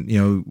 then,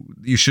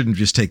 you shouldn't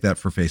just take that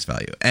for face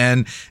value.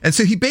 And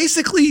so he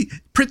basically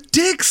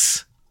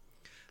predicts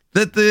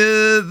that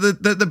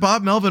the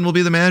Bob Melvin will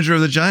be the manager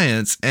of the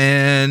Giants.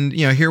 And,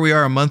 here we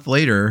are a month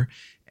later,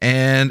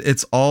 and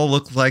it's all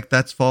looked like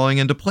that's falling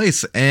into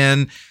place.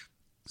 And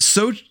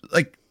so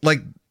like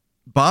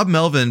Bob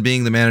Melvin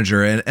being the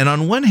manager. And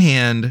on one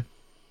hand,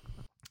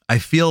 I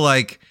feel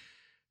like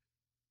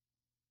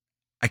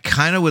I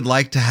kind of would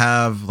like to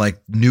have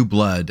new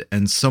blood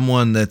and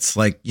someone that's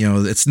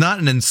it's not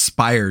an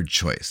inspired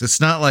choice.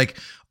 It's not like,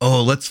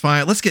 oh,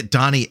 let's get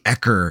Donnie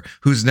Ecker,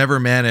 who's never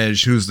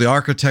managed, who's the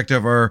architect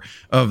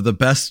of the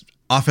best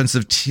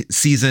offensive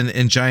season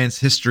in Giants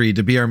history,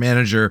 to be our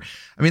manager.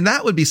 I mean,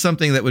 that would be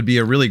something that would be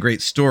a really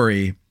great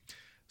story.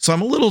 So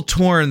I'm a little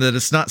torn that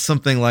it's not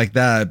something like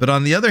that. But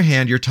on the other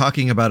hand, you're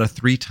talking about a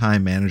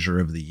 3-time manager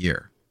of the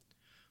year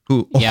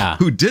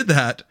who did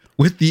that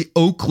with the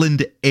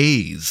Oakland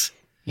A's.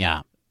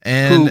 Yeah.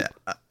 And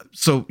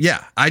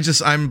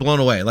I'm blown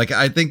away.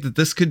 I think that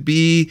this could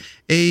be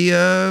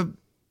a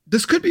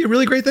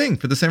really great thing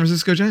for the San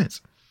Francisco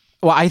Giants.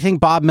 Well, I think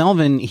Bob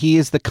Melvin, he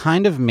is the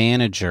kind of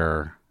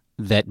manager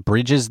that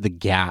bridges the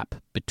gap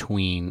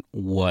between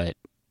what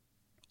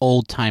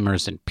old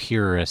timers and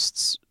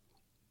purists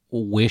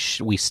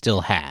wish we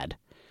still had,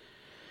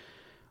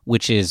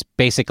 which is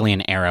basically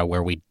an era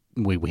where we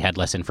had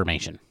less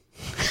information.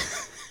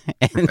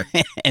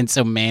 and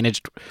so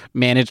managed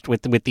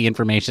with the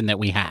information that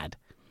we had,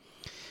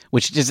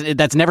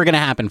 that's never going to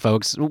happen,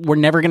 folks. We're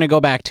never going to go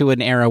back to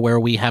an era where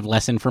we have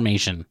less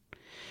information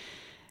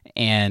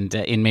and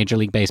in Major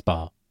League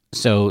Baseball.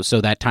 So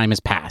that time has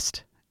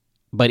passed.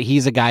 But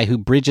he's a guy who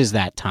bridges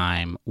that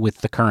time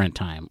with the current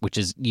time, which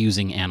is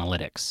using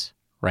analytics,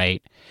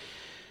 right?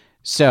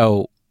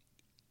 So,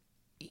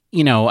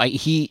 he's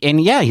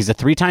a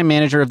 3-time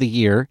manager of the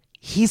year.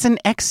 He's an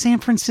ex-San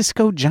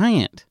Francisco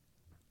Giant.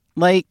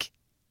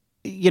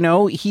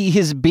 He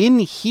has been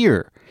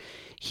here.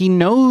 He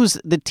knows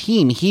the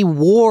team. He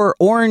wore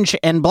orange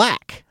and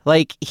black.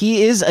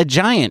 He is a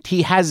Giant.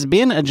 He has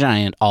been a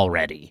Giant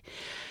already.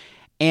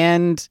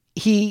 And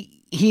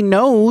he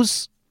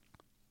knows.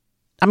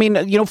 I mean,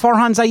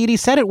 Farhan Zaidi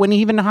said it when he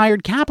even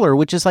hired Kapler,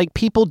 which is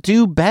people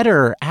do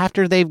better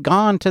after they've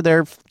gone through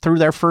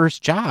their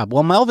first job.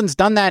 Well, Melvin's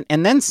done that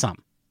and then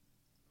some.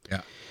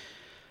 Yeah.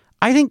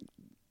 I think,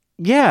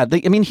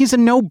 he's a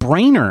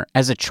no-brainer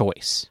as a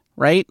choice,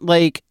 right?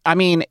 If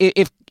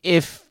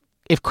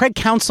Craig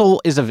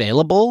Counsell is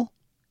available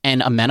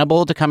and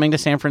amenable to coming to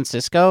San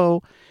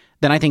Francisco,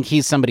 then I think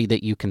he's somebody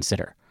that you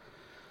consider.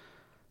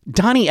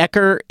 Donnie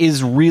Ecker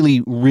is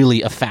really,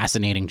 really a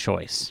fascinating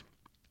choice.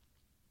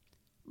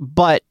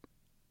 But,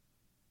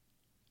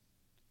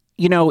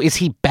 is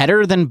he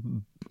better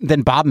than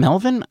Bob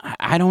Melvin?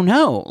 I don't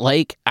know.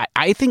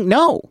 I think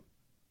no.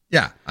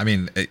 Yeah. I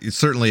mean,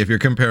 certainly if you're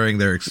comparing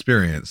their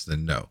experience,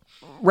 then no.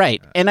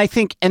 Right. And I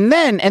think, and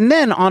then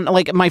on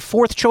my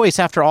fourth choice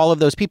after all of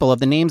those people,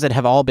 of the names that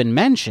have all been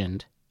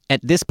mentioned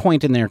at this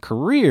point in their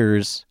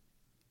careers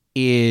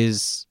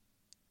is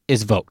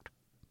Vogt.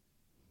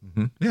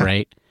 Mm-hmm. Yeah.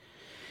 Right.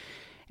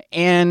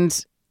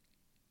 And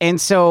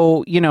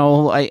so,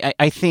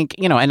 I think,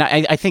 and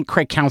I think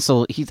Craig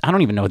Counsell, I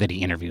don't even know that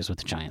he interviews with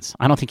the Giants.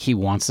 I don't think he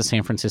wants the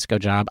San Francisco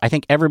job. I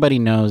think everybody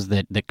knows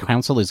that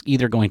Counsell is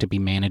either going to be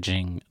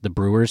managing the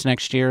Brewers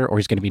next year or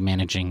he's going to be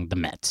managing the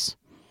Mets.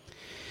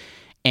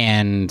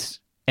 And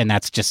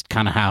that's just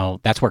kind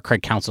of that's where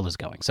Craig Counsell is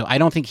going. So I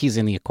don't think he's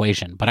in the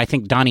equation, but I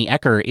think Donnie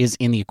Ecker is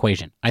in the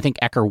equation. I think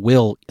Ecker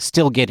will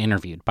still get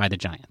interviewed by the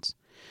Giants.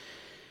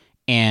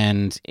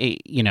 And,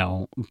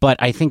 but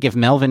I think if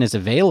Melvin is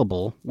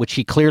available, which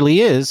he clearly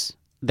is,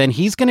 then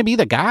he's going to be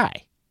the guy.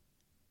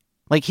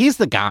 He's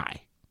the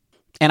guy.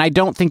 And I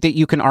don't think that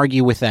you can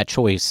argue with that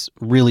choice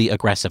really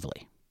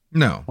aggressively.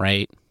 No.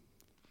 Right?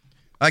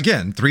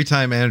 Again,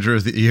 3-time manager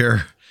of the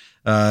year,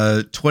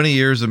 20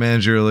 years of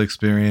managerial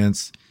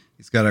experience.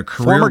 He's got a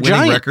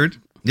career-winning record.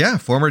 Yeah,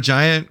 former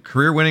Giant,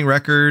 career-winning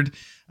record.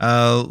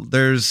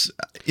 There's,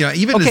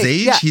 even his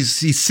age, yeah.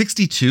 He's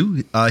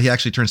 62. He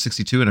actually turned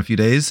 62 in a few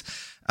days.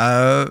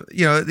 That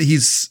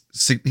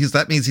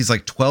means he's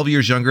 12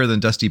 years younger than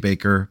Dusty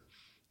Baker.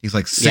 He's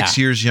 6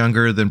 years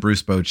younger than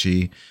Bruce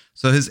Bochy.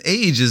 So his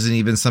age isn't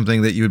even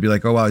something that you would be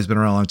like, oh wow, he's been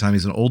around a long time.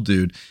 He's an old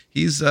dude.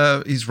 He's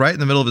right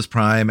in the middle of his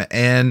prime.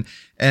 And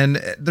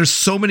there's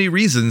so many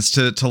reasons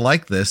to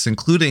like this,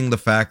 including the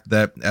fact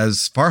that,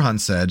 as Farhan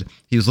said,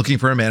 he was looking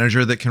for a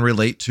manager that can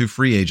relate to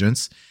free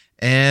agents.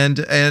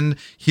 And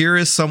here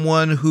is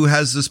someone who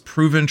has this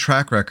proven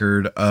track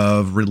record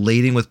of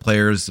relating with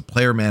players, the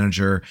player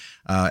manager.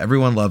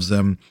 Everyone loves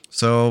them.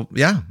 So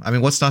yeah, I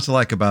mean, what's not to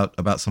like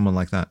about someone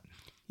like that?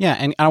 Yeah,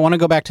 and I want to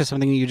go back to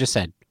something you just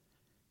said.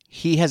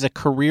 He has a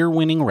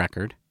career-winning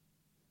record.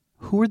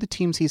 Who are the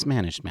teams he's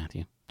managed,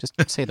 Matthew? Just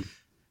say them.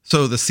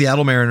 So the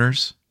Seattle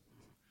Mariners,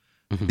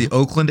 the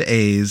Oakland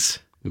A's,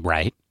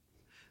 right,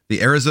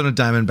 the Arizona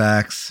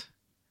Diamondbacks,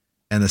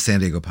 and the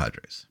San Diego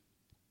Padres.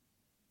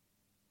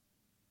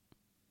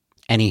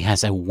 And he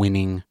has a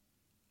winning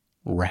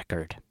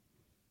record.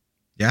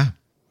 Yeah.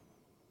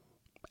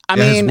 I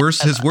mean,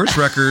 his worst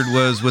record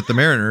was with the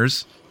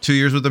Mariners, 2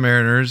 years with the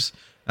Mariners.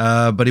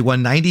 But he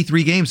won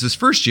 93 games his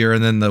first year,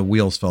 and then the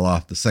wheels fell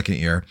off the second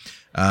year.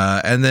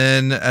 And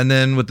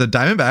then with the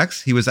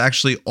Diamondbacks, he was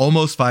actually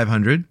almost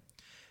 500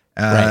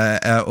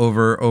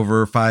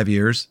 over 5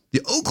 years.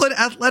 The Oakland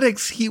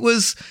Athletics, he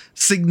was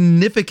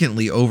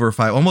significantly over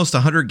almost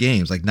 100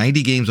 games,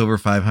 90 games over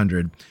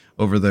 500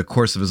 over the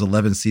course of his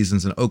 11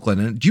 seasons in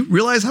Oakland. And do you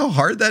realize how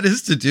hard that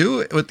is to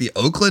do with the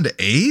Oakland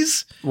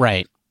A's?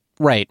 Right.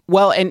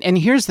 Well, and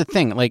here's the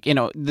thing,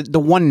 the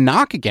one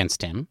knock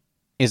against him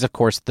is, of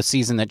course, the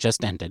season that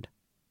just ended,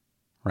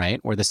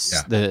 right? Where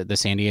the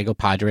San Diego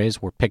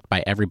Padres were picked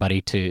by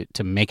everybody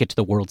to make it to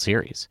the World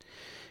Series.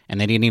 And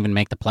they didn't even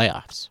make the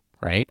playoffs,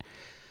 right?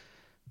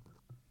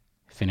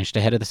 Finished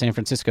ahead of the San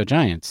Francisco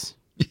Giants.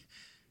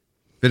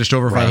 Finished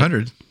over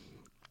 500.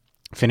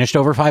 Finished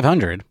over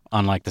 500,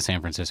 unlike the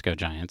San Francisco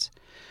Giants.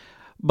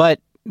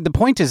 But the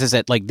point is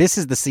that, this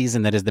is the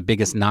season that is the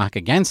biggest knock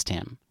against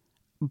him.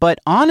 But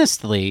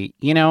honestly,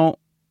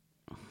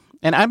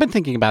 and I've been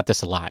thinking about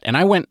this a lot, and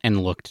I went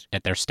and looked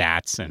at their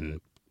stats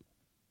and,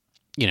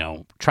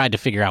 tried to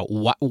figure out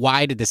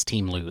why did this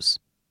team lose?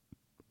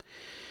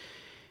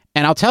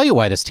 And I'll tell you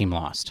why this team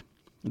lost.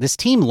 This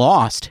team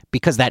lost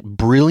because that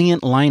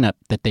brilliant lineup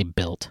that they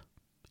built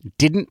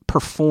didn't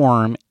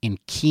perform in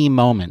key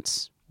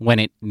moments when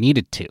it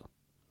needed to.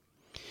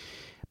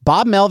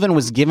 Bob Melvin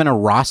was given a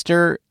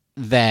roster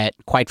that,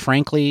 quite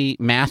frankly,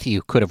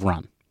 Matthew could have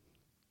run.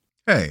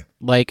 Hey.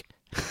 Like,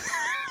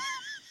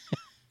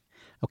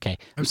 okay.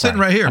 I'm sitting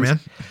right here, man.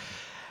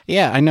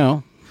 Yeah, I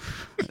know.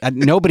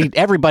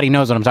 Everybody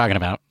knows what I'm talking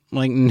about.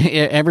 Like,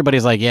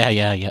 everybody's like,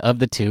 yeah. Of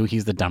the two,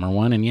 he's the dumber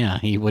one, and yeah,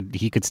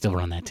 he could still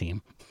run that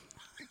team.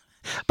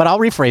 But I'll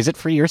rephrase it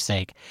for your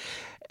sake.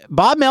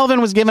 Bob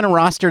Melvin was given a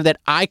roster that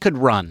I could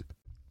run.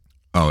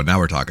 Oh, now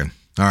we're talking.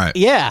 All right.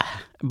 Yeah.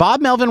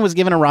 Bob Melvin was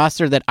given a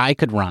roster that I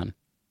could run.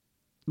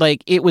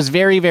 Like, it was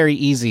very, very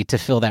easy to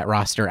fill that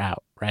roster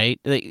out, right?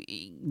 Like,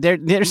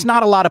 there's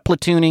not a lot of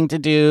platooning to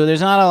do.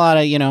 There's not a lot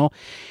of,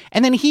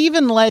 and then he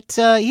even let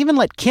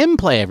Kim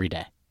play every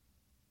day,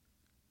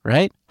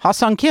 right?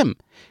 Ha-Sung Kim,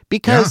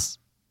 because,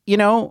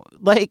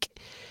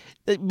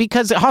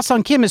 because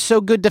Ha-Sung Kim is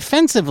so good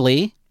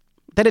defensively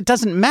that it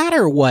doesn't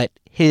matter what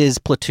his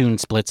platoon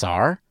splits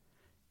are.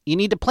 You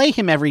need to play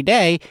him every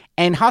day.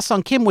 And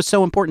Ha-Sung Kim was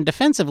so important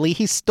defensively,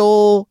 he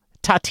stole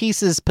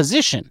Tatis's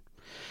position.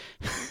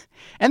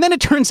 And then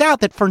it turns out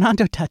that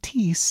Fernando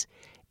Tatis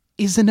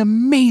is an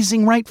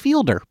amazing right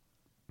fielder.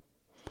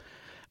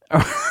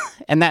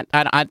 And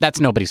that's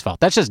nobody's fault.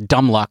 That's just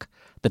dumb luck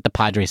that the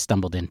Padres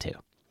stumbled into.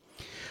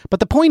 But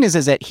the point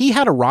is that he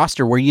had a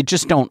roster where you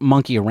just don't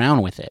monkey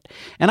around with it.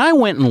 And I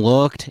went and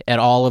looked at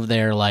all of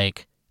their,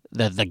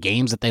 the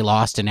games that they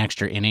lost in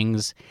extra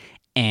innings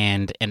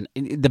and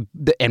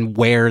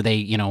where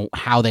they,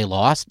 how they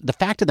lost. The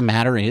fact of the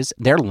matter is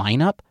their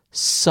lineup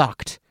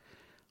sucked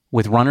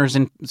with runners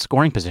in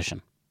scoring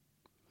position.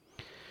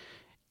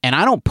 And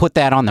I don't put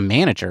that on the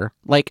manager.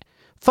 Like,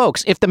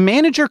 folks, if the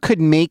manager could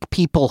make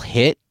people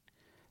hit,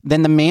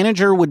 then the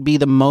manager would be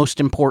the most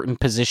important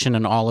position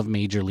in all of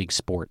Major League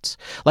Sports.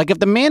 Like, if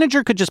the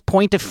manager could just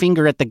point a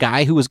finger at the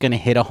guy who was going to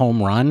hit a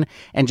home run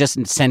and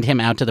just send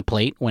him out to the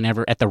plate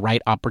whenever at the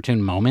right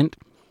opportune moment,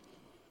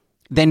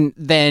 then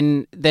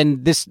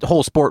this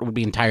whole sport would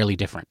be entirely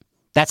different.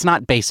 That's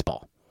not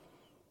baseball.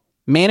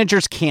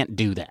 Managers can't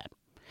do that.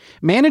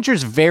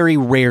 Managers very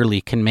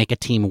rarely can make a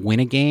team win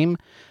a game.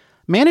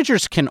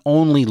 Managers can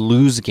only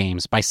lose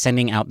games by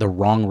sending out the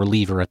wrong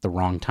reliever at the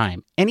wrong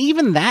time. And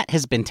even that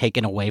has been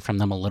taken away from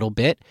them a little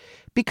bit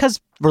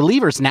because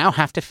relievers now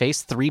have to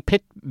face 3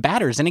 pit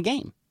batters in a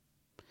game.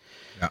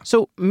 Yeah.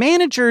 So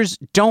managers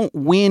don't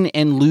win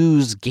and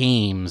lose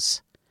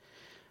games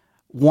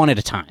one at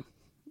a time.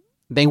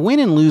 They win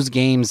and lose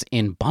games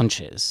in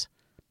bunches,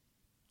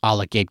 a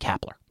la Gabe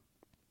Kapler.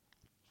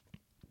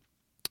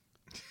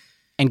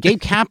 And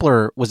Gabe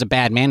Kapler was a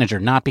bad manager,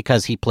 not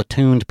because he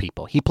platooned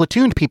people. He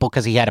platooned people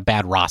because he had a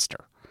bad roster.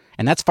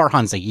 And that's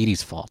Farhan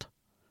Zaidi's fault.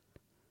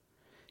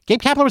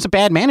 Gabe Kapler was a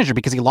bad manager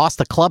because he lost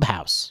the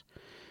clubhouse.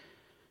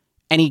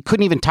 And he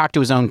couldn't even talk to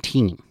his own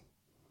team.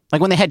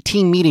 Like when they had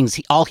team meetings,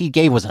 all he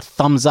gave was a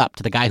thumbs up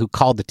to the guy who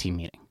called the team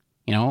meeting.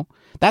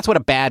 That's what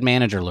a bad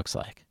manager looks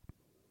like.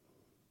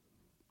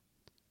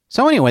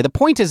 So anyway, the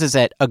point is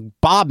that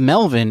Bob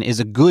Melvin is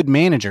a good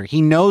manager.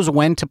 He knows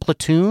when to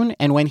platoon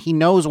and when he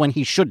knows when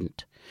he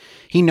shouldn't.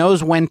 He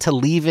knows when to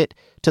leave it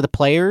to the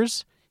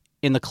players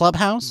in the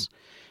clubhouse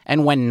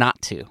and when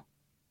not to.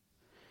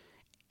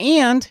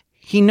 And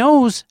he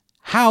knows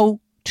how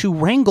to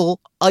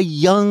wrangle a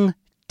young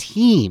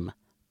team,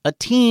 a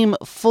team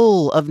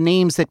full of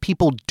names that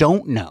people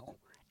don't know.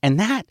 And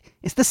that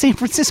is the San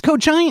Francisco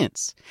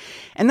Giants.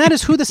 And that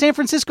is who the San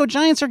Francisco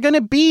Giants are going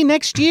to be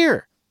next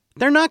year.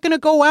 They're not going to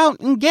go out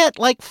and get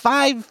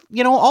 5,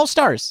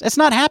 all-stars. That's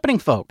not happening,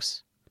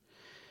 folks.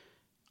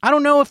 I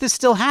don't know if this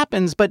still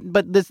happens, but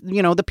this,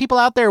 the people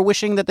out there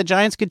wishing that the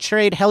Giants could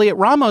trade Heliot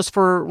Ramos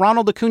for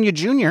Ronald Acuna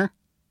Jr.,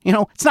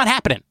 it's not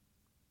happening.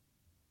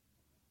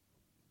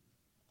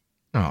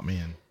 Oh,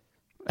 man.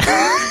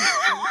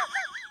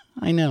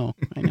 I know.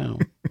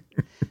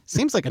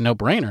 Seems like a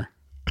no-brainer.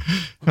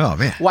 Oh,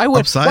 man.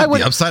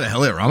 The upside of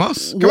Heliot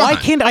Ramos? Why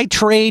can't I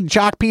trade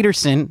Jock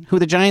Peterson, who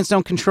the Giants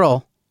don't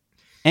control,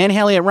 and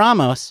Heliot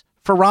Ramos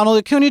for Ronald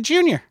Acuna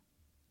Jr.?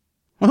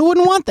 Well, who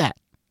wouldn't want that?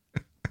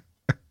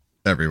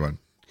 Everyone.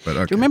 But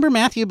okay. Do you remember,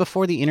 Matthew,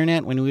 before the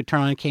internet when we would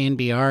turn on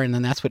KNBR and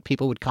then that's what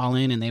people would call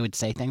in and they would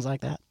say things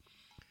like that?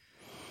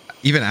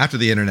 Even after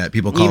the internet,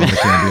 people call into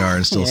KNBR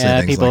and still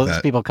say things like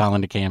that. People call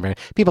into KNBR.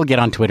 People get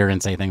on Twitter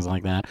and say things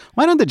like that.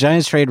 Why don't the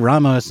Giants trade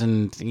Ramos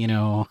and,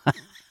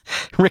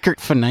 Rickert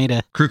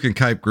Finita? Crook and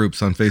Kipe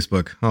groups on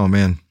Facebook. Oh,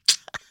 man.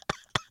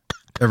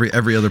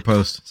 Every other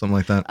post, something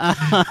like that.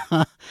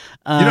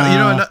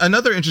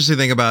 Another interesting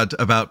thing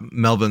about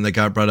Melvin that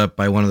got brought up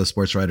by one of the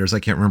sports writers, I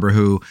can't remember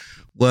who,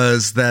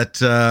 was that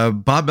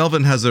Bob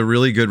Melvin has a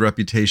really good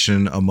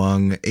reputation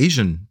among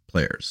Asian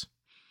players.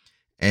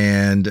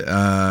 And,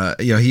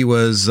 he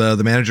was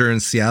the manager in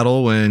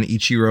Seattle when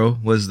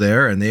Ichiro was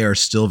there, and they are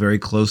still very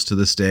close to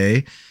this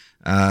day.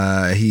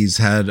 He's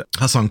had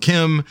Ha-Sung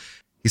Kim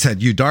He's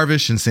had Yu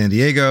Darvish in San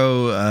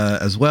Diego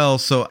as well.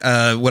 So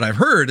what I've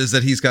heard is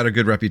that he's got a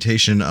good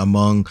reputation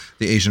among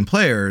the Asian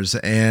players,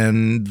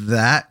 and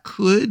that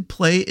could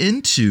play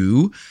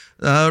into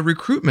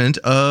recruitment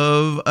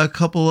of a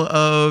couple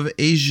of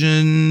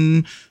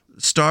Asian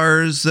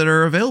stars that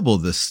are available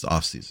this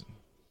offseason.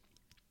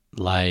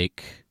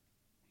 Like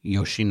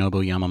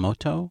Yoshinobu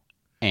Yamamoto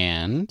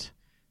and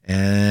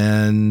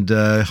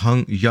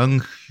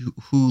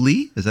Young-hoo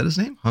Lee. Is that his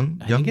name?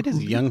 I think it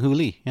is Jung-hoo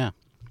Lee. Yeah.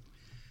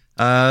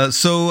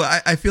 So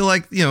I feel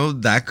like,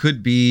 that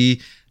could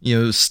be,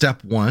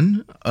 step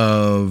one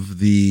of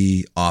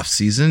the off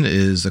season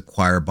is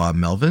acquire Bob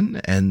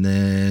Melvin and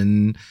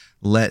then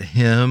let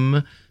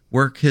him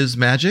work his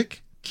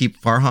magic, keep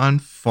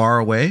Farhan far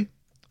away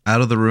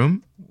out of the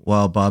room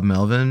while Bob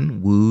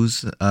Melvin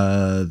woos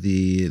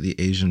the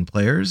Asian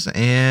players,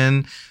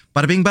 and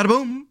bada bing, bada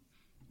boom,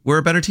 we're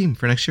a better team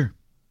for next year.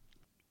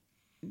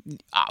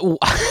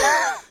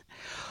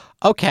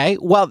 Okay.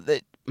 Well,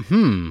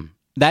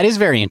 that is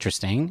very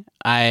interesting.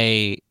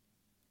 That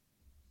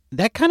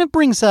kind of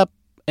brings up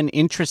an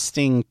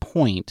interesting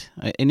point,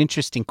 an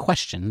interesting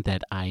question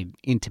that I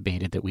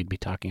intimated that we'd be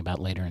talking about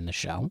later in the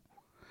show,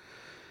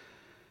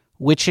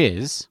 which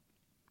is,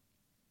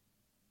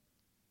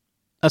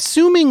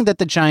 assuming that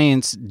the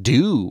Giants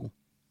do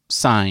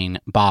sign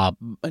Bo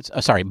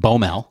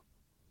Mel,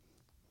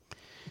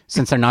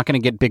 since they're not going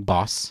to get Big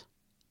Boss,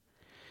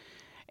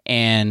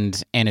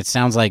 and it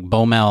sounds like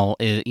Bo Mel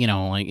is,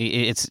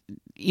 it's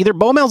either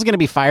Bo Mel's going to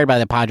be fired by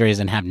the Padres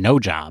and have no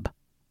job,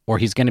 or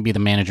he's going to be the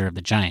manager of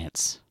the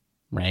Giants,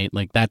 right?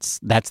 Like that's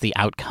the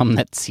outcome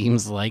that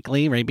seems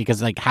likely, right?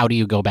 Because like, how do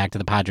you go back to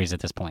the Padres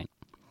at this point?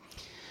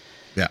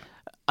 Yeah.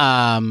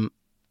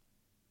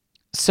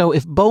 So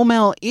if Bo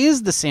Mel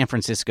is the San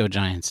Francisco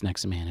Giants'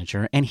 next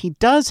manager, and he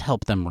does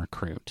help them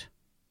recruit,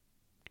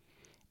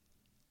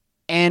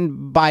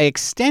 and by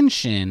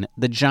extension,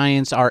 the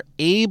Giants are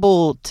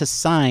able to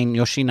sign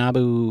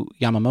Yoshinobu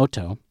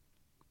Yamamoto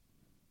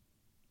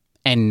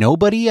and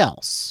nobody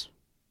else,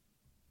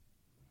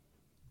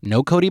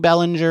 no Cody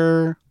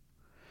Bellinger,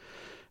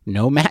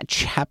 no Matt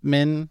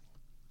Chapman.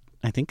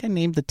 I think I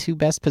named the two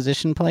best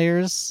position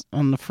players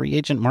on the free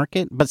agent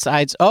market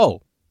besides,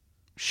 Shohei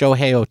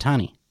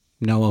Ohtani.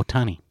 No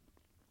Ohtani.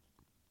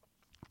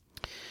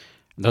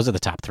 Those are the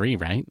top three,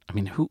 right? I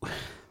mean, who?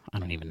 I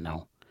don't even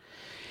know.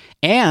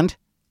 And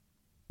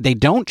they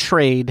don't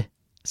trade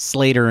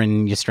Slater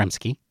and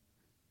Yastrzemski.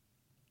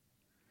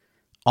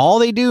 All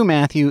they do,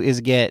 Matthew, is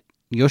get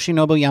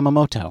Yoshinobu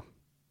Yamamoto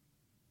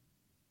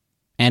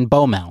and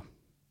Bo Mel.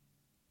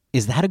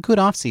 Is that a good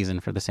offseason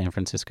for the San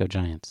Francisco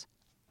Giants?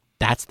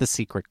 That's the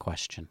secret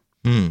question.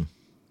 Let me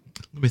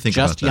think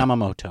about that. Just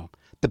Yamamoto,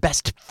 the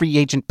best free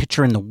agent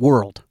pitcher in the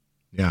world.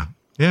 Yeah.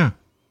 I'm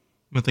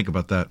going to think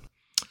about that.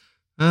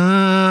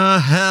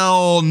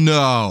 Hell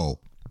no.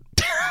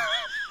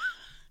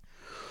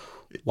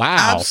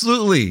 Wow.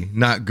 Absolutely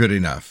not good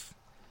enough.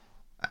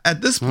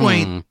 At this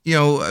point,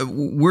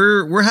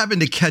 we're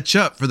having to catch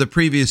up for the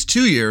previous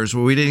 2 years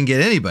where we didn't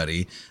get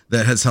anybody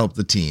that has helped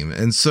the team.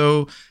 And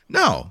so,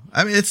 no,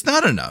 I mean, it's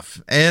not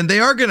enough. And they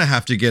are going to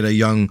have to get a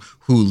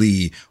Young-hoo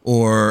Lee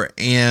or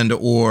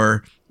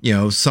why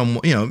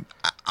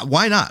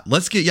not?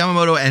 Let's get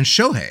Yamamoto and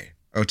Shohei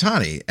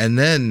Ohtani. And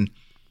then,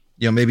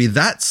 maybe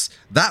that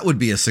would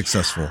be a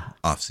successful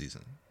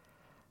offseason.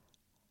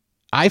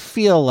 I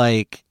feel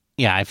like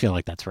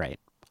that's right.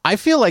 I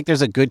feel like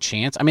there's a good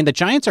chance. I mean, the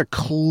Giants are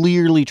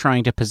clearly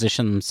trying to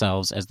position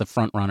themselves as the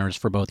front runners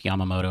for both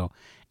Yamamoto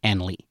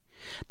and Lee.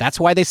 That's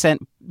why they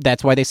sent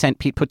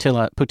Pete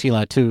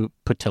Putila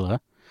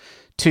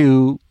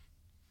to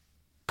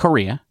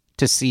Korea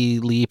to see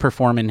Lee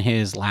perform in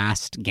his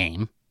last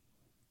game.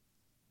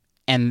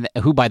 And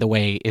who, by the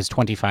way, is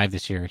 25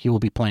 this year. He will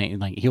be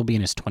playing, he'll be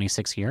in his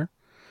 26th year.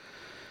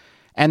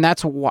 And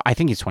that's why, I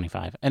think he's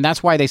 25. And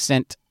that's why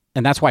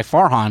that's why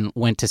Farhan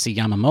went to see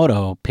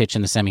Yamamoto pitch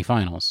in the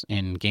semifinals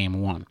in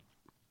Game 1.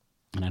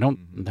 And I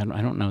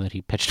don't know that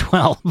he pitched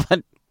well,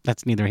 but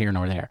that's neither here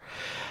nor there.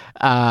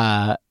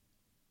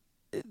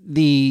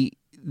 The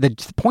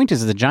point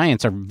is the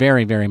Giants are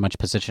very, very much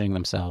positioning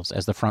themselves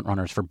as the front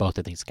runners for both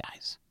of these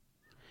guys.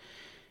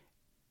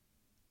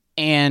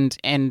 And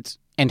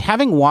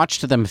having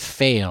watched them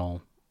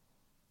fail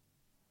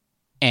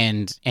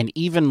and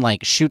even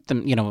shoot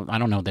them, I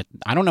don't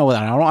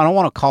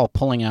want to call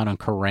pulling out on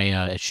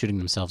Correa as shooting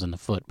themselves in the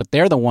foot, but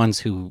they're the ones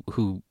who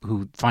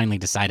finally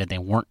decided they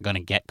weren't going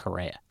to get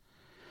Correa.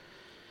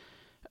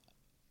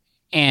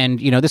 And,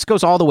 this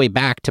goes all the way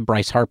back to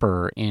Bryce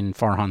Harper in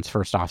Farhan's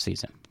first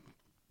offseason.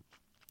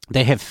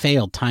 They have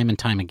failed time and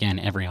time again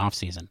every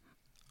offseason.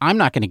 I'm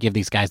not going to give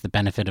these guys the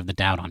benefit of the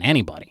doubt on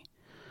anybody.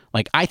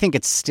 I think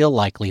it's still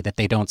likely that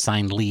they don't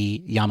sign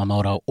Lee,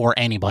 Yamamoto, or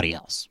anybody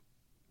else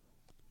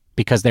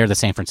because they're the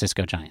San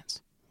Francisco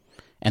Giants.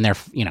 And they're,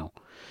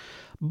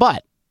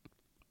 but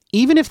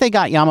even if they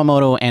got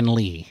Yamamoto and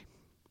Lee,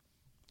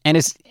 and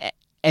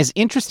as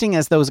interesting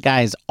as those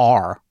guys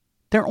are,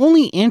 they're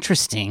only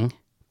interesting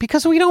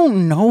because we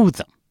don't know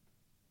them.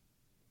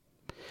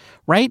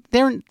 right?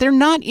 They're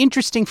not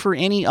interesting for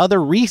any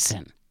other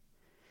reason.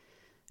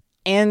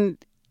 And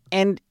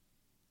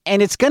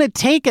it's going to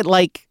take it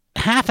like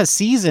half a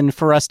season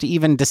for us to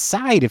even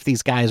decide if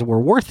these guys were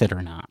worth it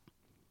or not.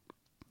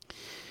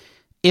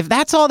 If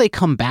that's all they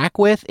come back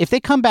with, if they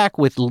come back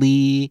with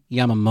Lee,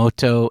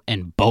 Yamamoto,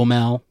 and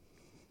Bomel,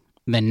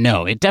 then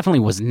no, it definitely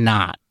was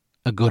not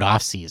a good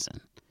offseason.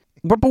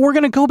 But we're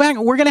going to go back.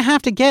 We're going to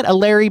have to get a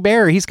Larry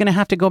Bear. He's going to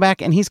have to go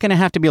back and he's going to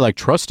have to be like,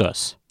 trust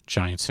us,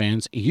 Giants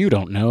fans. You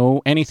don't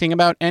know anything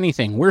about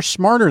anything. We're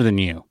smarter than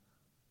you.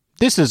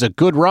 This is a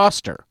good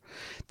roster.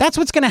 That's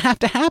what's going to have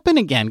to happen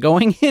again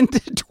going into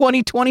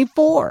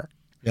 2024.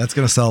 Yeah, it's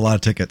going to sell a lot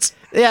of tickets.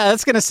 Yeah,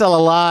 that's going to sell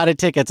a lot of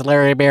tickets.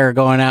 Larry Bear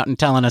going out and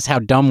telling us how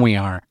dumb we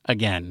are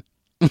again,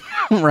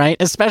 right?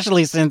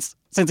 Especially since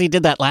he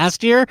did that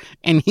last year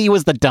and he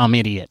was the dumb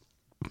idiot,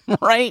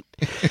 right?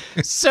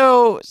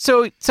 So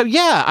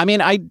yeah, I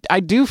mean, I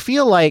do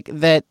feel like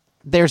that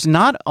there's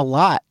not a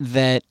lot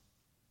that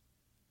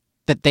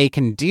they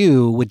can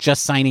do with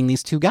just signing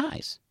these two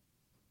guys,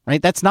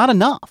 right? That's not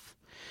enough.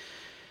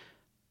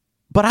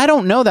 But I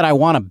don't know that I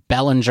want a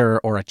Bellinger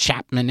or a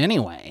Chapman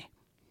anyway.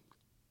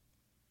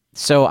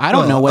 So I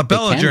don't know what a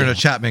Bellinger and a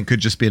Chapman could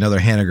just be another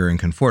Haniger and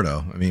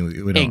Conforto. I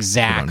mean, we don't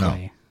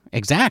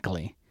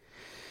exactly.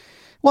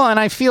 Well, and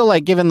I feel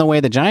like given the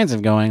way the Giants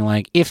have going,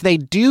 like if they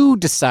do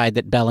decide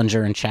that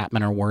Bellinger and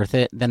Chapman are worth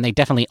it, then they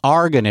definitely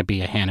are going to be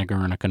a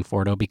Haniger and a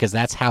Conforto because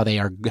that's how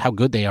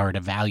good they are at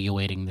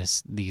evaluating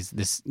this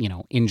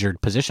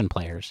injured position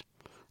players.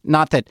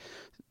 Not that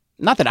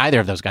either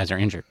of those guys are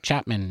injured.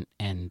 Chapman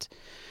and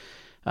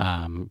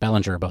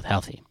Bellinger are both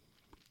healthy.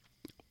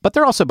 But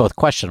they're also both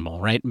questionable,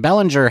 right?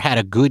 Bellinger had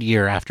a good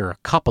year after a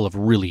couple of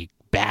really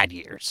bad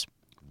years.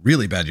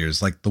 Really bad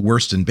years, like the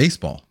worst in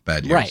baseball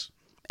bad years. Right.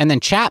 And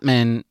then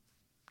Chapman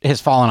has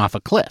fallen off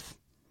a cliff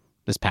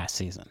this past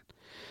season.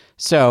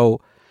 So,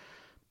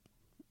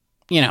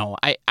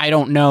 I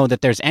don't know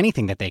that there's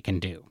anything that they can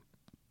do.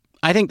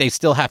 I think they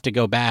still have to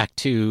go back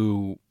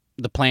to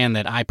the plan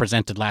that I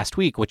presented last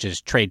week, which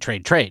is trade.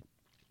 Right.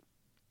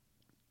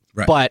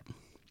 But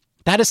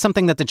that is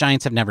something that the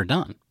Giants have never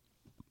done.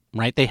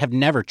 Right? They have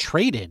never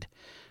traded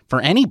for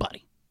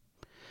anybody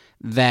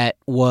that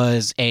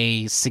was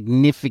a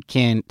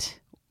significant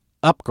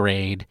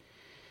upgrade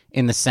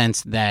in the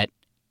sense that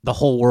the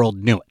whole world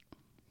knew it.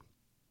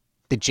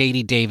 The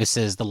J.D.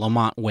 Davises, the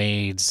Lamont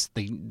Wades,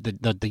 the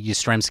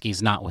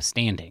Yastrzemskis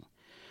notwithstanding.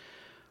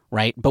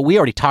 Right? But we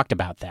already talked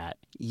about that.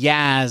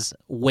 Yaz,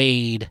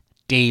 Wade,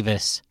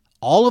 Davis,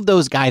 all of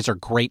those guys are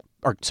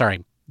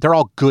they're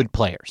all good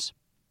players.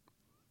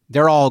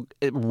 They're all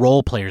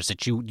role players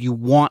that you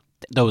want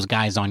those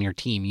guys on your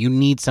team. You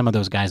need some of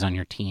those guys on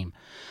your team.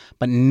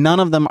 But none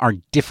of them are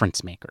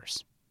difference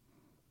makers.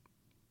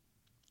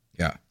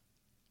 Yeah.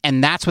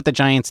 And that's what the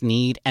Giants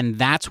need, and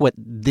that's what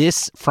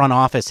this front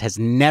office has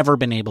never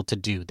been able to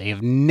do. They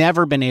have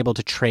never been able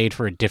to trade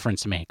for a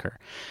difference maker.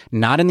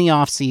 Not in the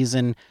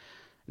offseason,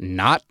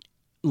 not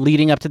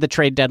leading up to the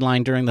trade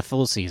deadline during the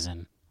full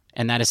season.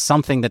 And that is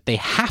something that they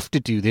have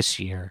to do this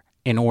year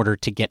in order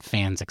to get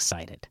fans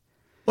excited.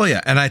 Well,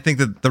 yeah, and I think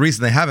that the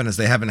reason they haven't is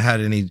they haven't had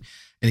any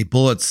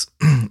bullets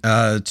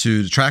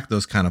to track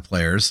those kind of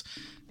players.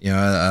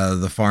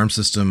 The farm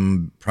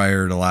system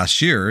prior to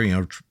last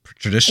year,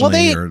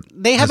 traditionally,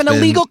 they have an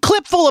illegal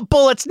clip full of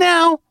bullets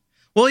now.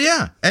 Well,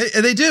 yeah,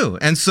 they do,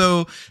 and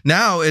so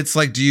now it's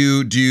like, do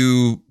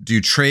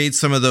you trade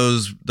some of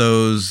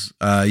those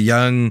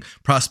young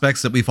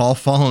prospects that we've all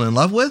fallen in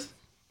love with?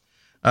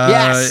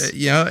 Yes.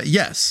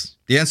 Yes.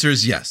 The answer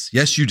is yes.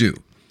 Yes, you do.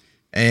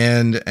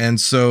 And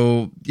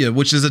so,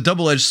 which is a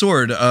double-edged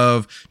sword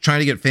of trying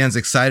to get fans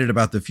excited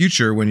about the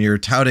future when you're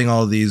touting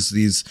all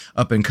these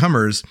up and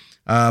comers.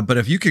 But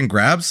if you can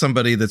grab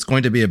somebody that's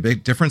going to be a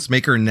big difference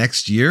maker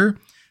next year,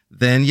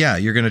 then yeah,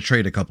 you're going to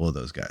trade a couple of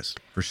those guys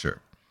for sure.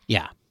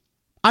 Yeah.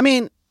 I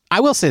mean, I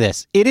will say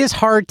this. It is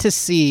hard to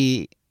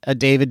see a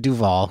David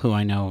Duval, who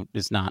I know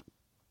is not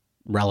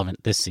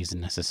relevant this season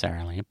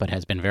necessarily, but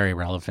has been very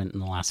relevant in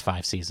the last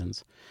 5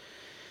 seasons.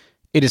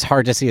 It is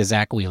hard to see a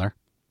Zach Wheeler.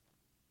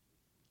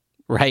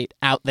 Right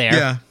out there.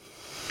 Yeah.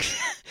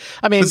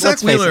 I mean, but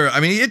Zach Wheeler,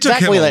 it took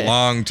him a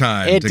long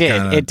time.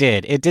 It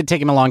did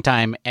take him a long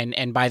time.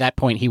 And by that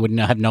point, he would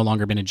have no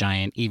longer been a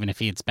Giant, even if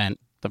he had spent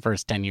the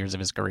first 10 years of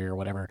his career or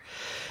whatever.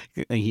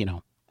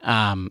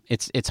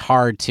 It's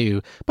hard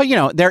to, but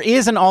there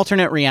is an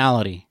alternate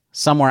reality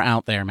somewhere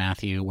out there,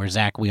 Matthew, where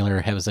Zach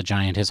Wheeler was a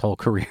Giant his whole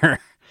career.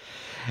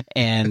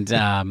 and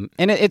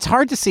it's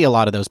hard to see a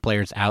lot of those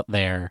players out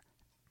there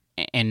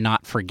and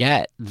not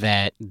forget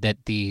that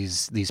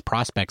these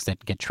prospects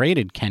that get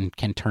traded can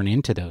turn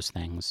into those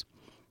things.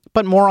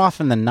 But more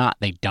often than not,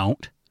 they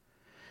don't.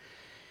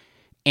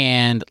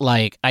 And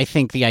I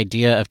think the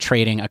idea of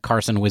trading a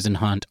Carson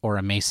Whisenhunt or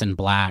a Mason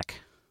Black,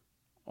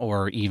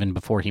 or even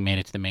before he made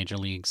it to the major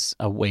leagues,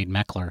 a Wade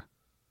Meckler,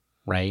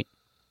 right,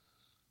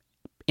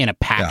 in a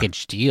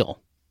package deal,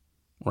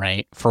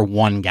 right, for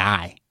one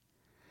guy,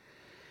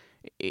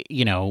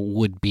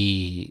 would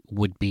be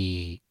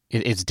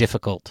it's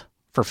difficult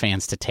for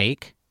fans to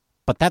take.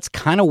 But that's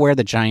kind of where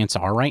the Giants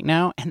are right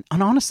now. And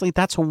honestly,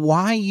 that's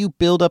why you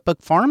build up a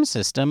farm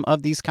system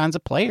of these kinds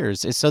of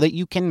players, is so that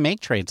you can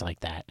make trades like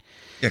that.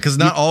 Yeah, because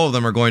not all of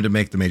them are going to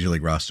make the major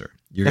league roster.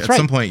 At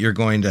some point, you're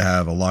going to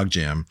have a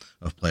logjam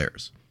of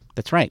players.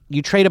 That's right.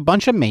 You trade a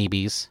bunch of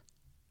maybes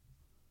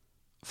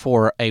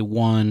for a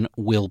one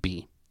will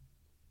be,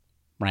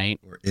 right?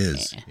 Or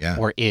is, yeah.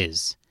 Or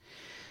is.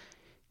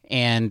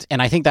 And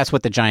I think that's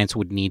what the Giants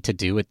would need to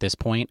do at this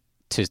point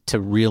to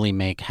really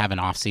have an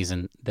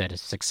offseason that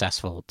is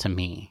successful to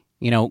me.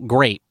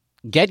 Great.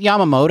 Get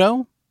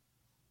Yamamoto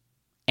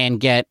and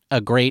get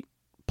a great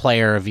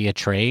player via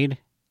trade,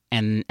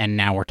 and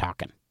now we're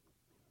talking.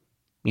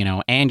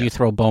 And you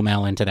throw Bo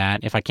Mel into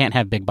that. If I can't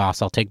have Big Boss,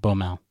 I'll take Bo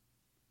Mel.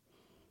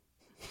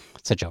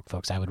 It's a joke,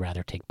 folks. I would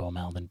rather take Bo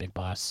Mel than Big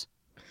Boss.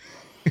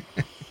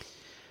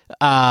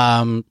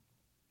 Yeah.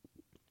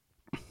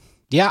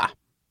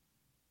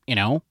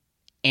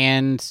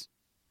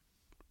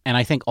 And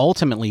I think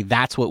ultimately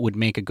that's what would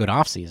make a good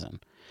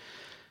offseason.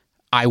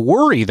 I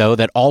worry though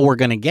that all we're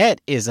going to get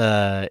is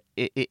a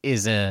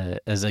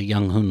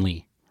Young-hoo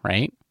Lee,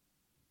 right?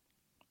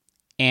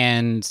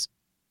 And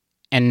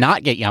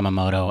not get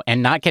Yamamoto,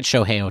 and not get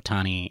Shohei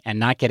Ohtani, and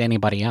not get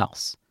anybody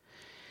else.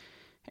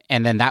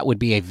 And then that would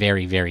be a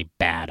very, very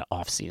bad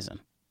offseason.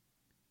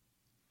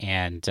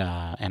 And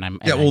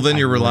then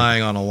you're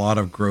relying on a lot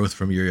of growth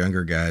from your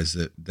younger guys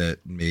that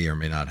may or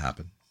may not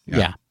happen.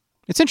 Yeah.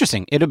 It's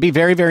interesting. It'll be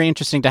very, very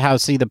interesting to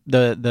see the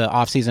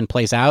offseason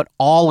plays out.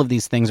 All of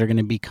these things are going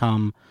to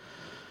become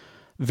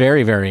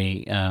very,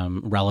 very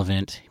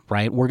relevant,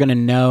 right? We're going to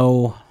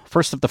know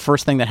the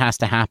first thing that has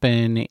to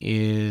happen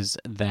is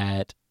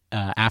that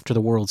after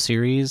the World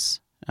Series,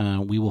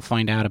 we will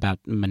find out about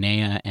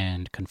Manaea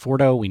and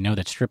Conforto. We know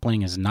that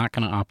Stripling is not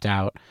going to opt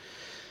out,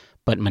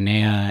 but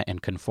Manaea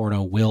and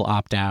Conforto will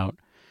opt out.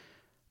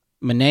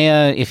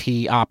 Manaea, if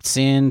he opts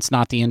in, it's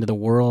not the end of the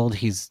world.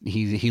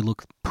 He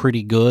looked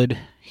pretty good.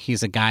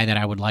 He's a guy that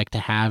I would like to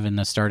have in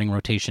the starting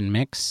rotation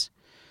mix.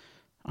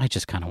 I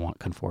just kind of want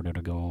Conforto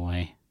to go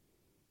away.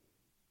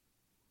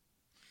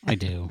 I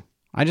do.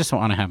 I just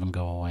want to have him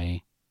go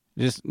away.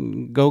 Just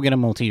go get a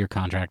multi-year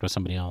contract with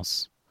somebody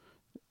else,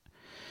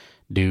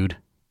 dude.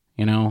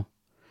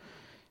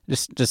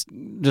 Just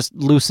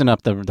loosen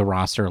up the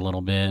roster a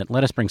little bit.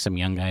 Let us bring some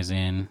young guys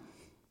in.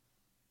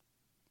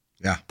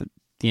 Yeah.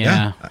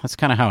 Yeah, that's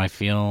kind of how I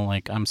feel.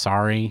 Like, I'm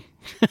sorry,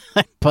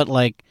 but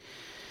like,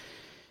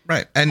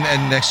 right. And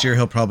next year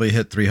he'll probably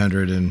hit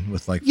 300 and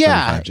with like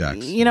 35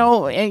 jacks.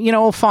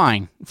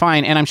 Fine.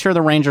 And I'm sure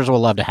the Rangers will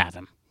love to have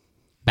him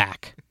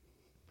back.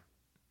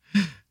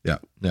 Yeah.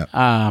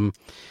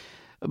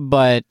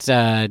 But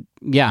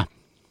yeah.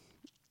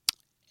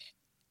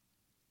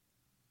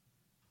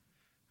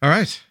 All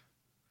right.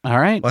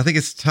 Well, I think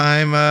it's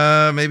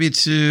time maybe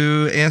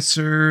to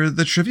answer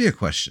the trivia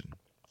question.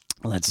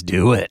 Let's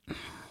do it.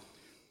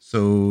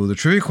 So the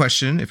trivia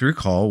question, if you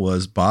recall,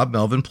 was Bob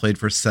Melvin played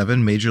for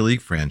 7 major league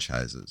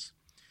franchises.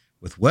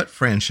 With what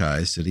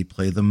franchise did he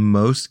play the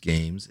most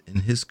games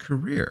in his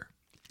career?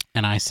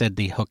 And I said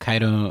the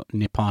Hokkaido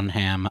Nippon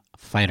Ham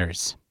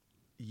Fighters.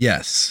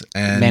 Yes.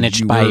 And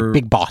managed by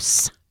Big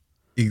Boss.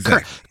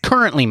 Exactly.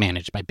 Currently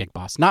managed by Big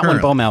Boss. Not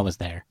when Bo Mel was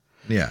there.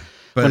 Yeah.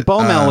 But, when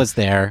Bo Mel was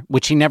there,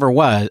 which he never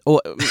was. I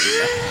was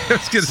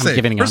going to say,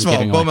 first of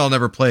all, Bo Mel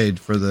never played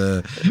for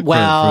the...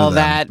 Well,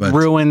 that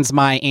ruins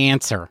my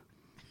answer.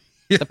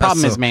 Yeah, the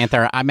problem is,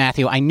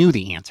 Matthew, I knew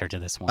the answer to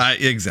this one.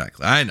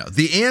 Exactly. I know.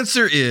 The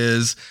answer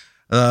is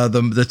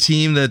the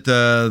team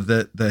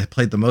that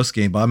played the most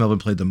game, Bob Melvin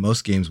played the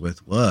most games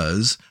with,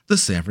 was the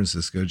San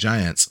Francisco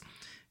Giants.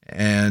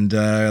 And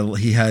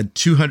he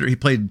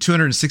played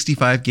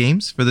 265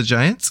 games for the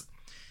Giants.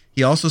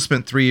 He also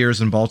spent 3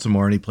 years in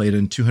Baltimore, and he played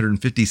in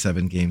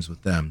 257 games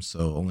with them,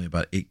 so only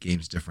about 8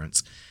 games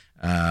difference.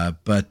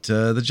 But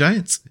the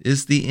Giants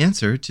is the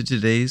answer to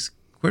today's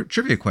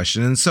trivia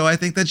question. And so I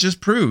think that just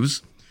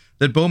proves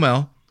that Bo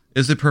Mel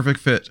is a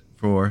perfect fit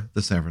for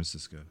the San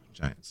Francisco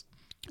Giants.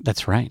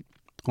 That's right.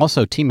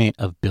 Also teammate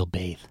of Bill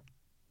Bathe.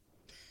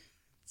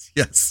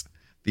 Yes,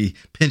 the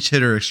pinch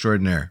hitter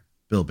extraordinaire,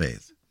 Bill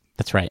Bathe.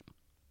 That's right.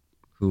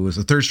 Who was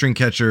a third string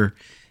catcher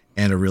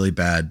and a really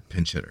bad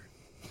pinch hitter.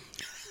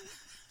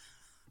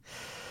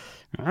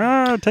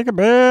 Take a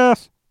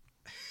bath.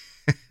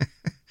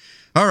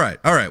 All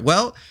right.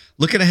 Well,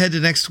 looking ahead to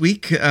next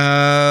week,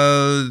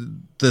 the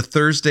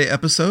Thursday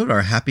episode,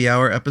 our happy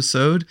hour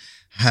episode,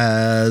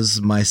 has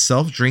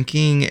myself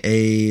drinking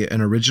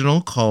an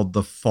original called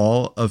The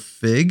Fall of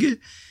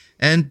Fig.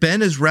 And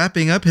Ben is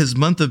wrapping up his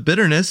month of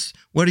bitterness.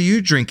 What are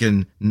you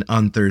drinking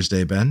on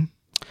Thursday, Ben?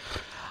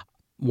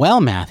 Well,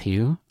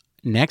 Matthew,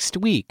 next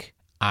week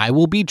I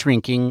will be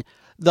drinking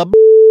the...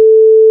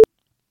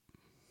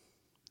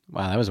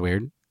 Wow, that was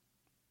weird.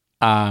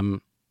 No,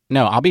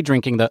 I'll be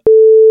drinking the...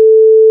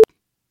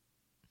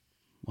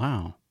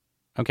 Wow.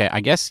 Okay,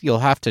 I guess you'll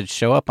have to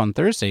show up on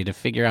Thursday to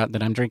figure out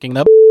that I'm drinking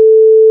the...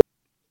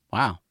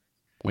 Wow.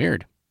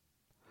 Weird.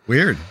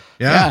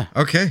 Yeah.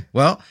 Okay.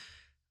 Well,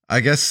 I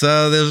guess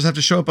they'll just have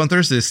to show up on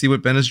Thursday to see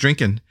what Ben is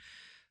drinking.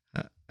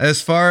 As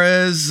far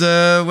as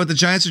what the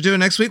Giants are doing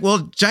next week, well,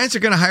 Giants are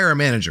going to hire a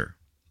manager.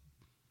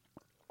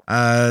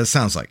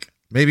 Sounds like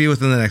maybe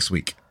within the next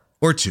week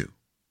or two.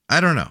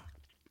 I don't know.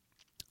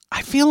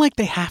 I feel like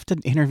they have to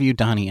interview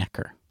Donnie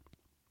Ecker.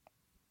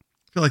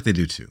 I feel like they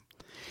do too.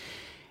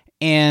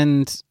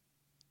 And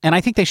I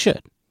think they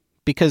should,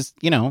 because,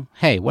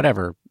 hey,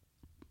 whatever's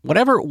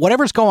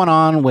going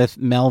on with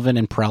Melvin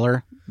and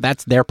Preller,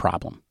 that's their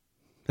problem.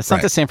 That's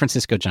not the San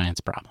Francisco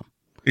Giants problem.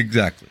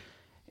 Exactly.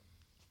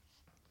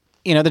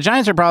 The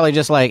Giants are probably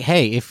just like,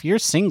 hey, if you're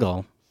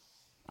single,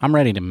 I'm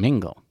ready to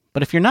mingle.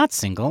 But if you're not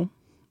single,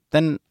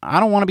 then I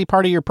don't want to be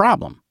part of your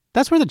problem.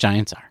 That's where the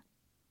Giants are,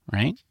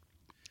 right?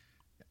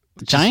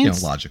 The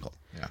Giants, logical.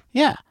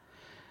 Yeah.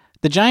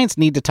 The Giants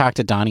need to talk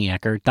to Donnie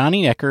Ecker.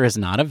 Donnie Ecker is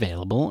not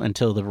available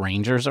until the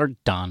Rangers are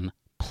done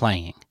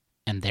playing,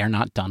 and they're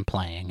not done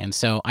playing. And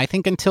so I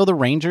think until the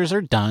Rangers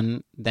are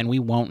done, then we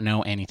won't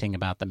know anything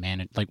about the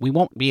manager. Like, we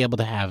won't be able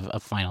to have a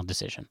final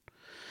decision.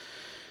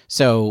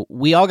 So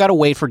we all got to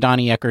wait for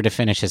Donnie Ecker to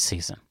finish his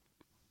season.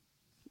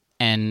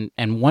 And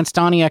once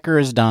Donnie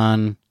Ecker is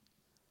done,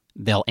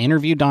 they'll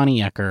interview Donnie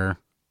Ecker.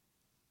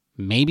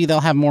 Maybe they'll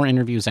have more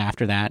interviews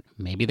after that.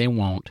 Maybe they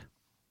won't.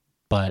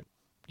 But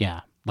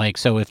yeah,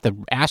 so if the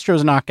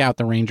Astros knock out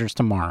the Rangers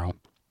tomorrow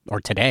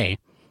or today,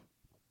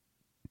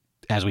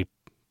 as we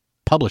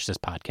publish this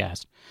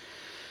podcast,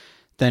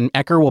 then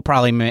Ecker will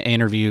probably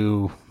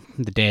interview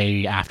the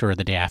day after or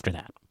the day after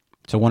that.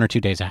 So 1 or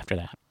 2 days after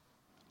that.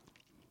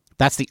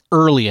 That's the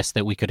earliest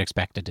that we could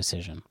expect a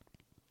decision.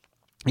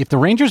 If the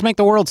Rangers make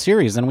the World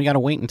Series, then we got to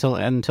wait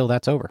until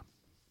that's over.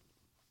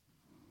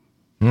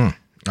 All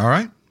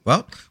right.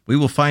 Well, we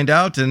will find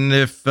out. And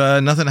if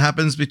nothing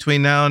happens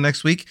between now and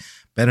next week,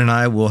 Ben and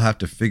I will have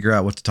to figure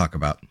out what to talk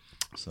about.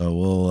 So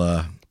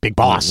we'll Big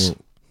Boss.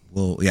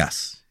 We'll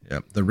yes.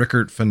 Yep. The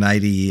Rickert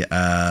Finiti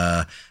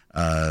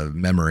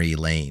memory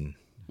lane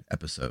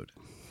episode.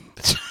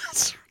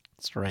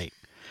 That's right.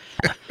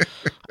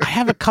 I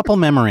have a couple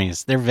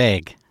memories. They're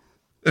vague.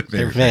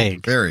 They're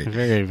vague. Very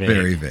vague.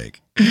 Very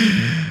vague.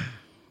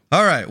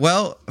 All right.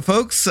 Well,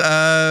 folks,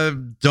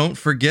 don't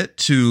forget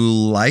to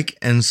like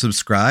and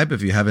subscribe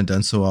if you haven't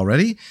done so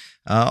already.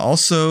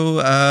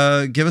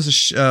 Also, give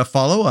us a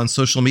follow on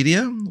social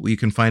media. You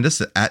can find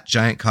us at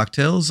Giant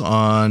Cocktails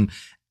on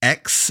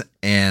X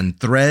and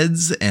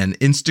Threads and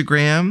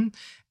Instagram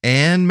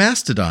and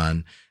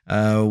Mastodon.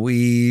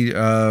 We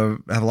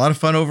have a lot of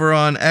fun over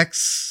on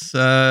X.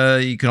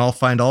 You can all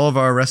find all of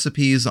our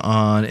recipes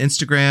on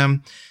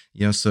Instagram.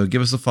 So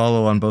give us a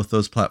follow on both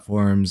those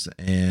platforms,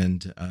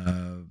 and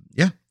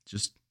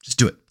just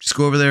do it. Just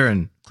go over there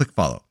and click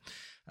follow.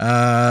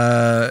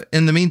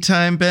 In the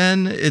meantime,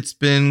 Ben, it's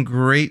been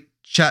great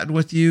chatting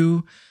with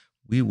you.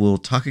 We will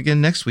talk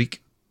again next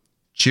week.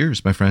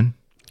 Cheers, my friend.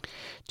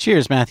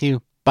 Cheers,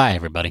 Matthew. Bye,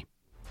 everybody.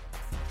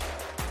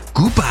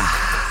 Goodbye.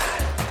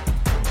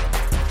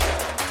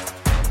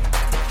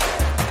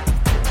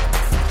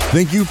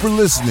 Thank you for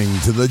listening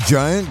to the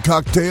Giant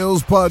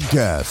Cocktails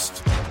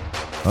Podcast.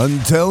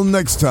 Until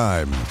next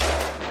time,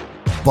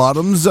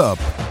 bottoms up.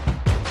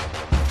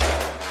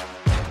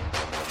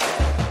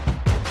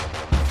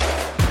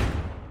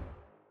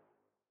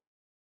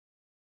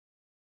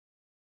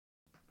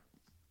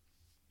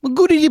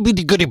 Goody,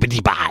 goody,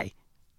 goody, bye.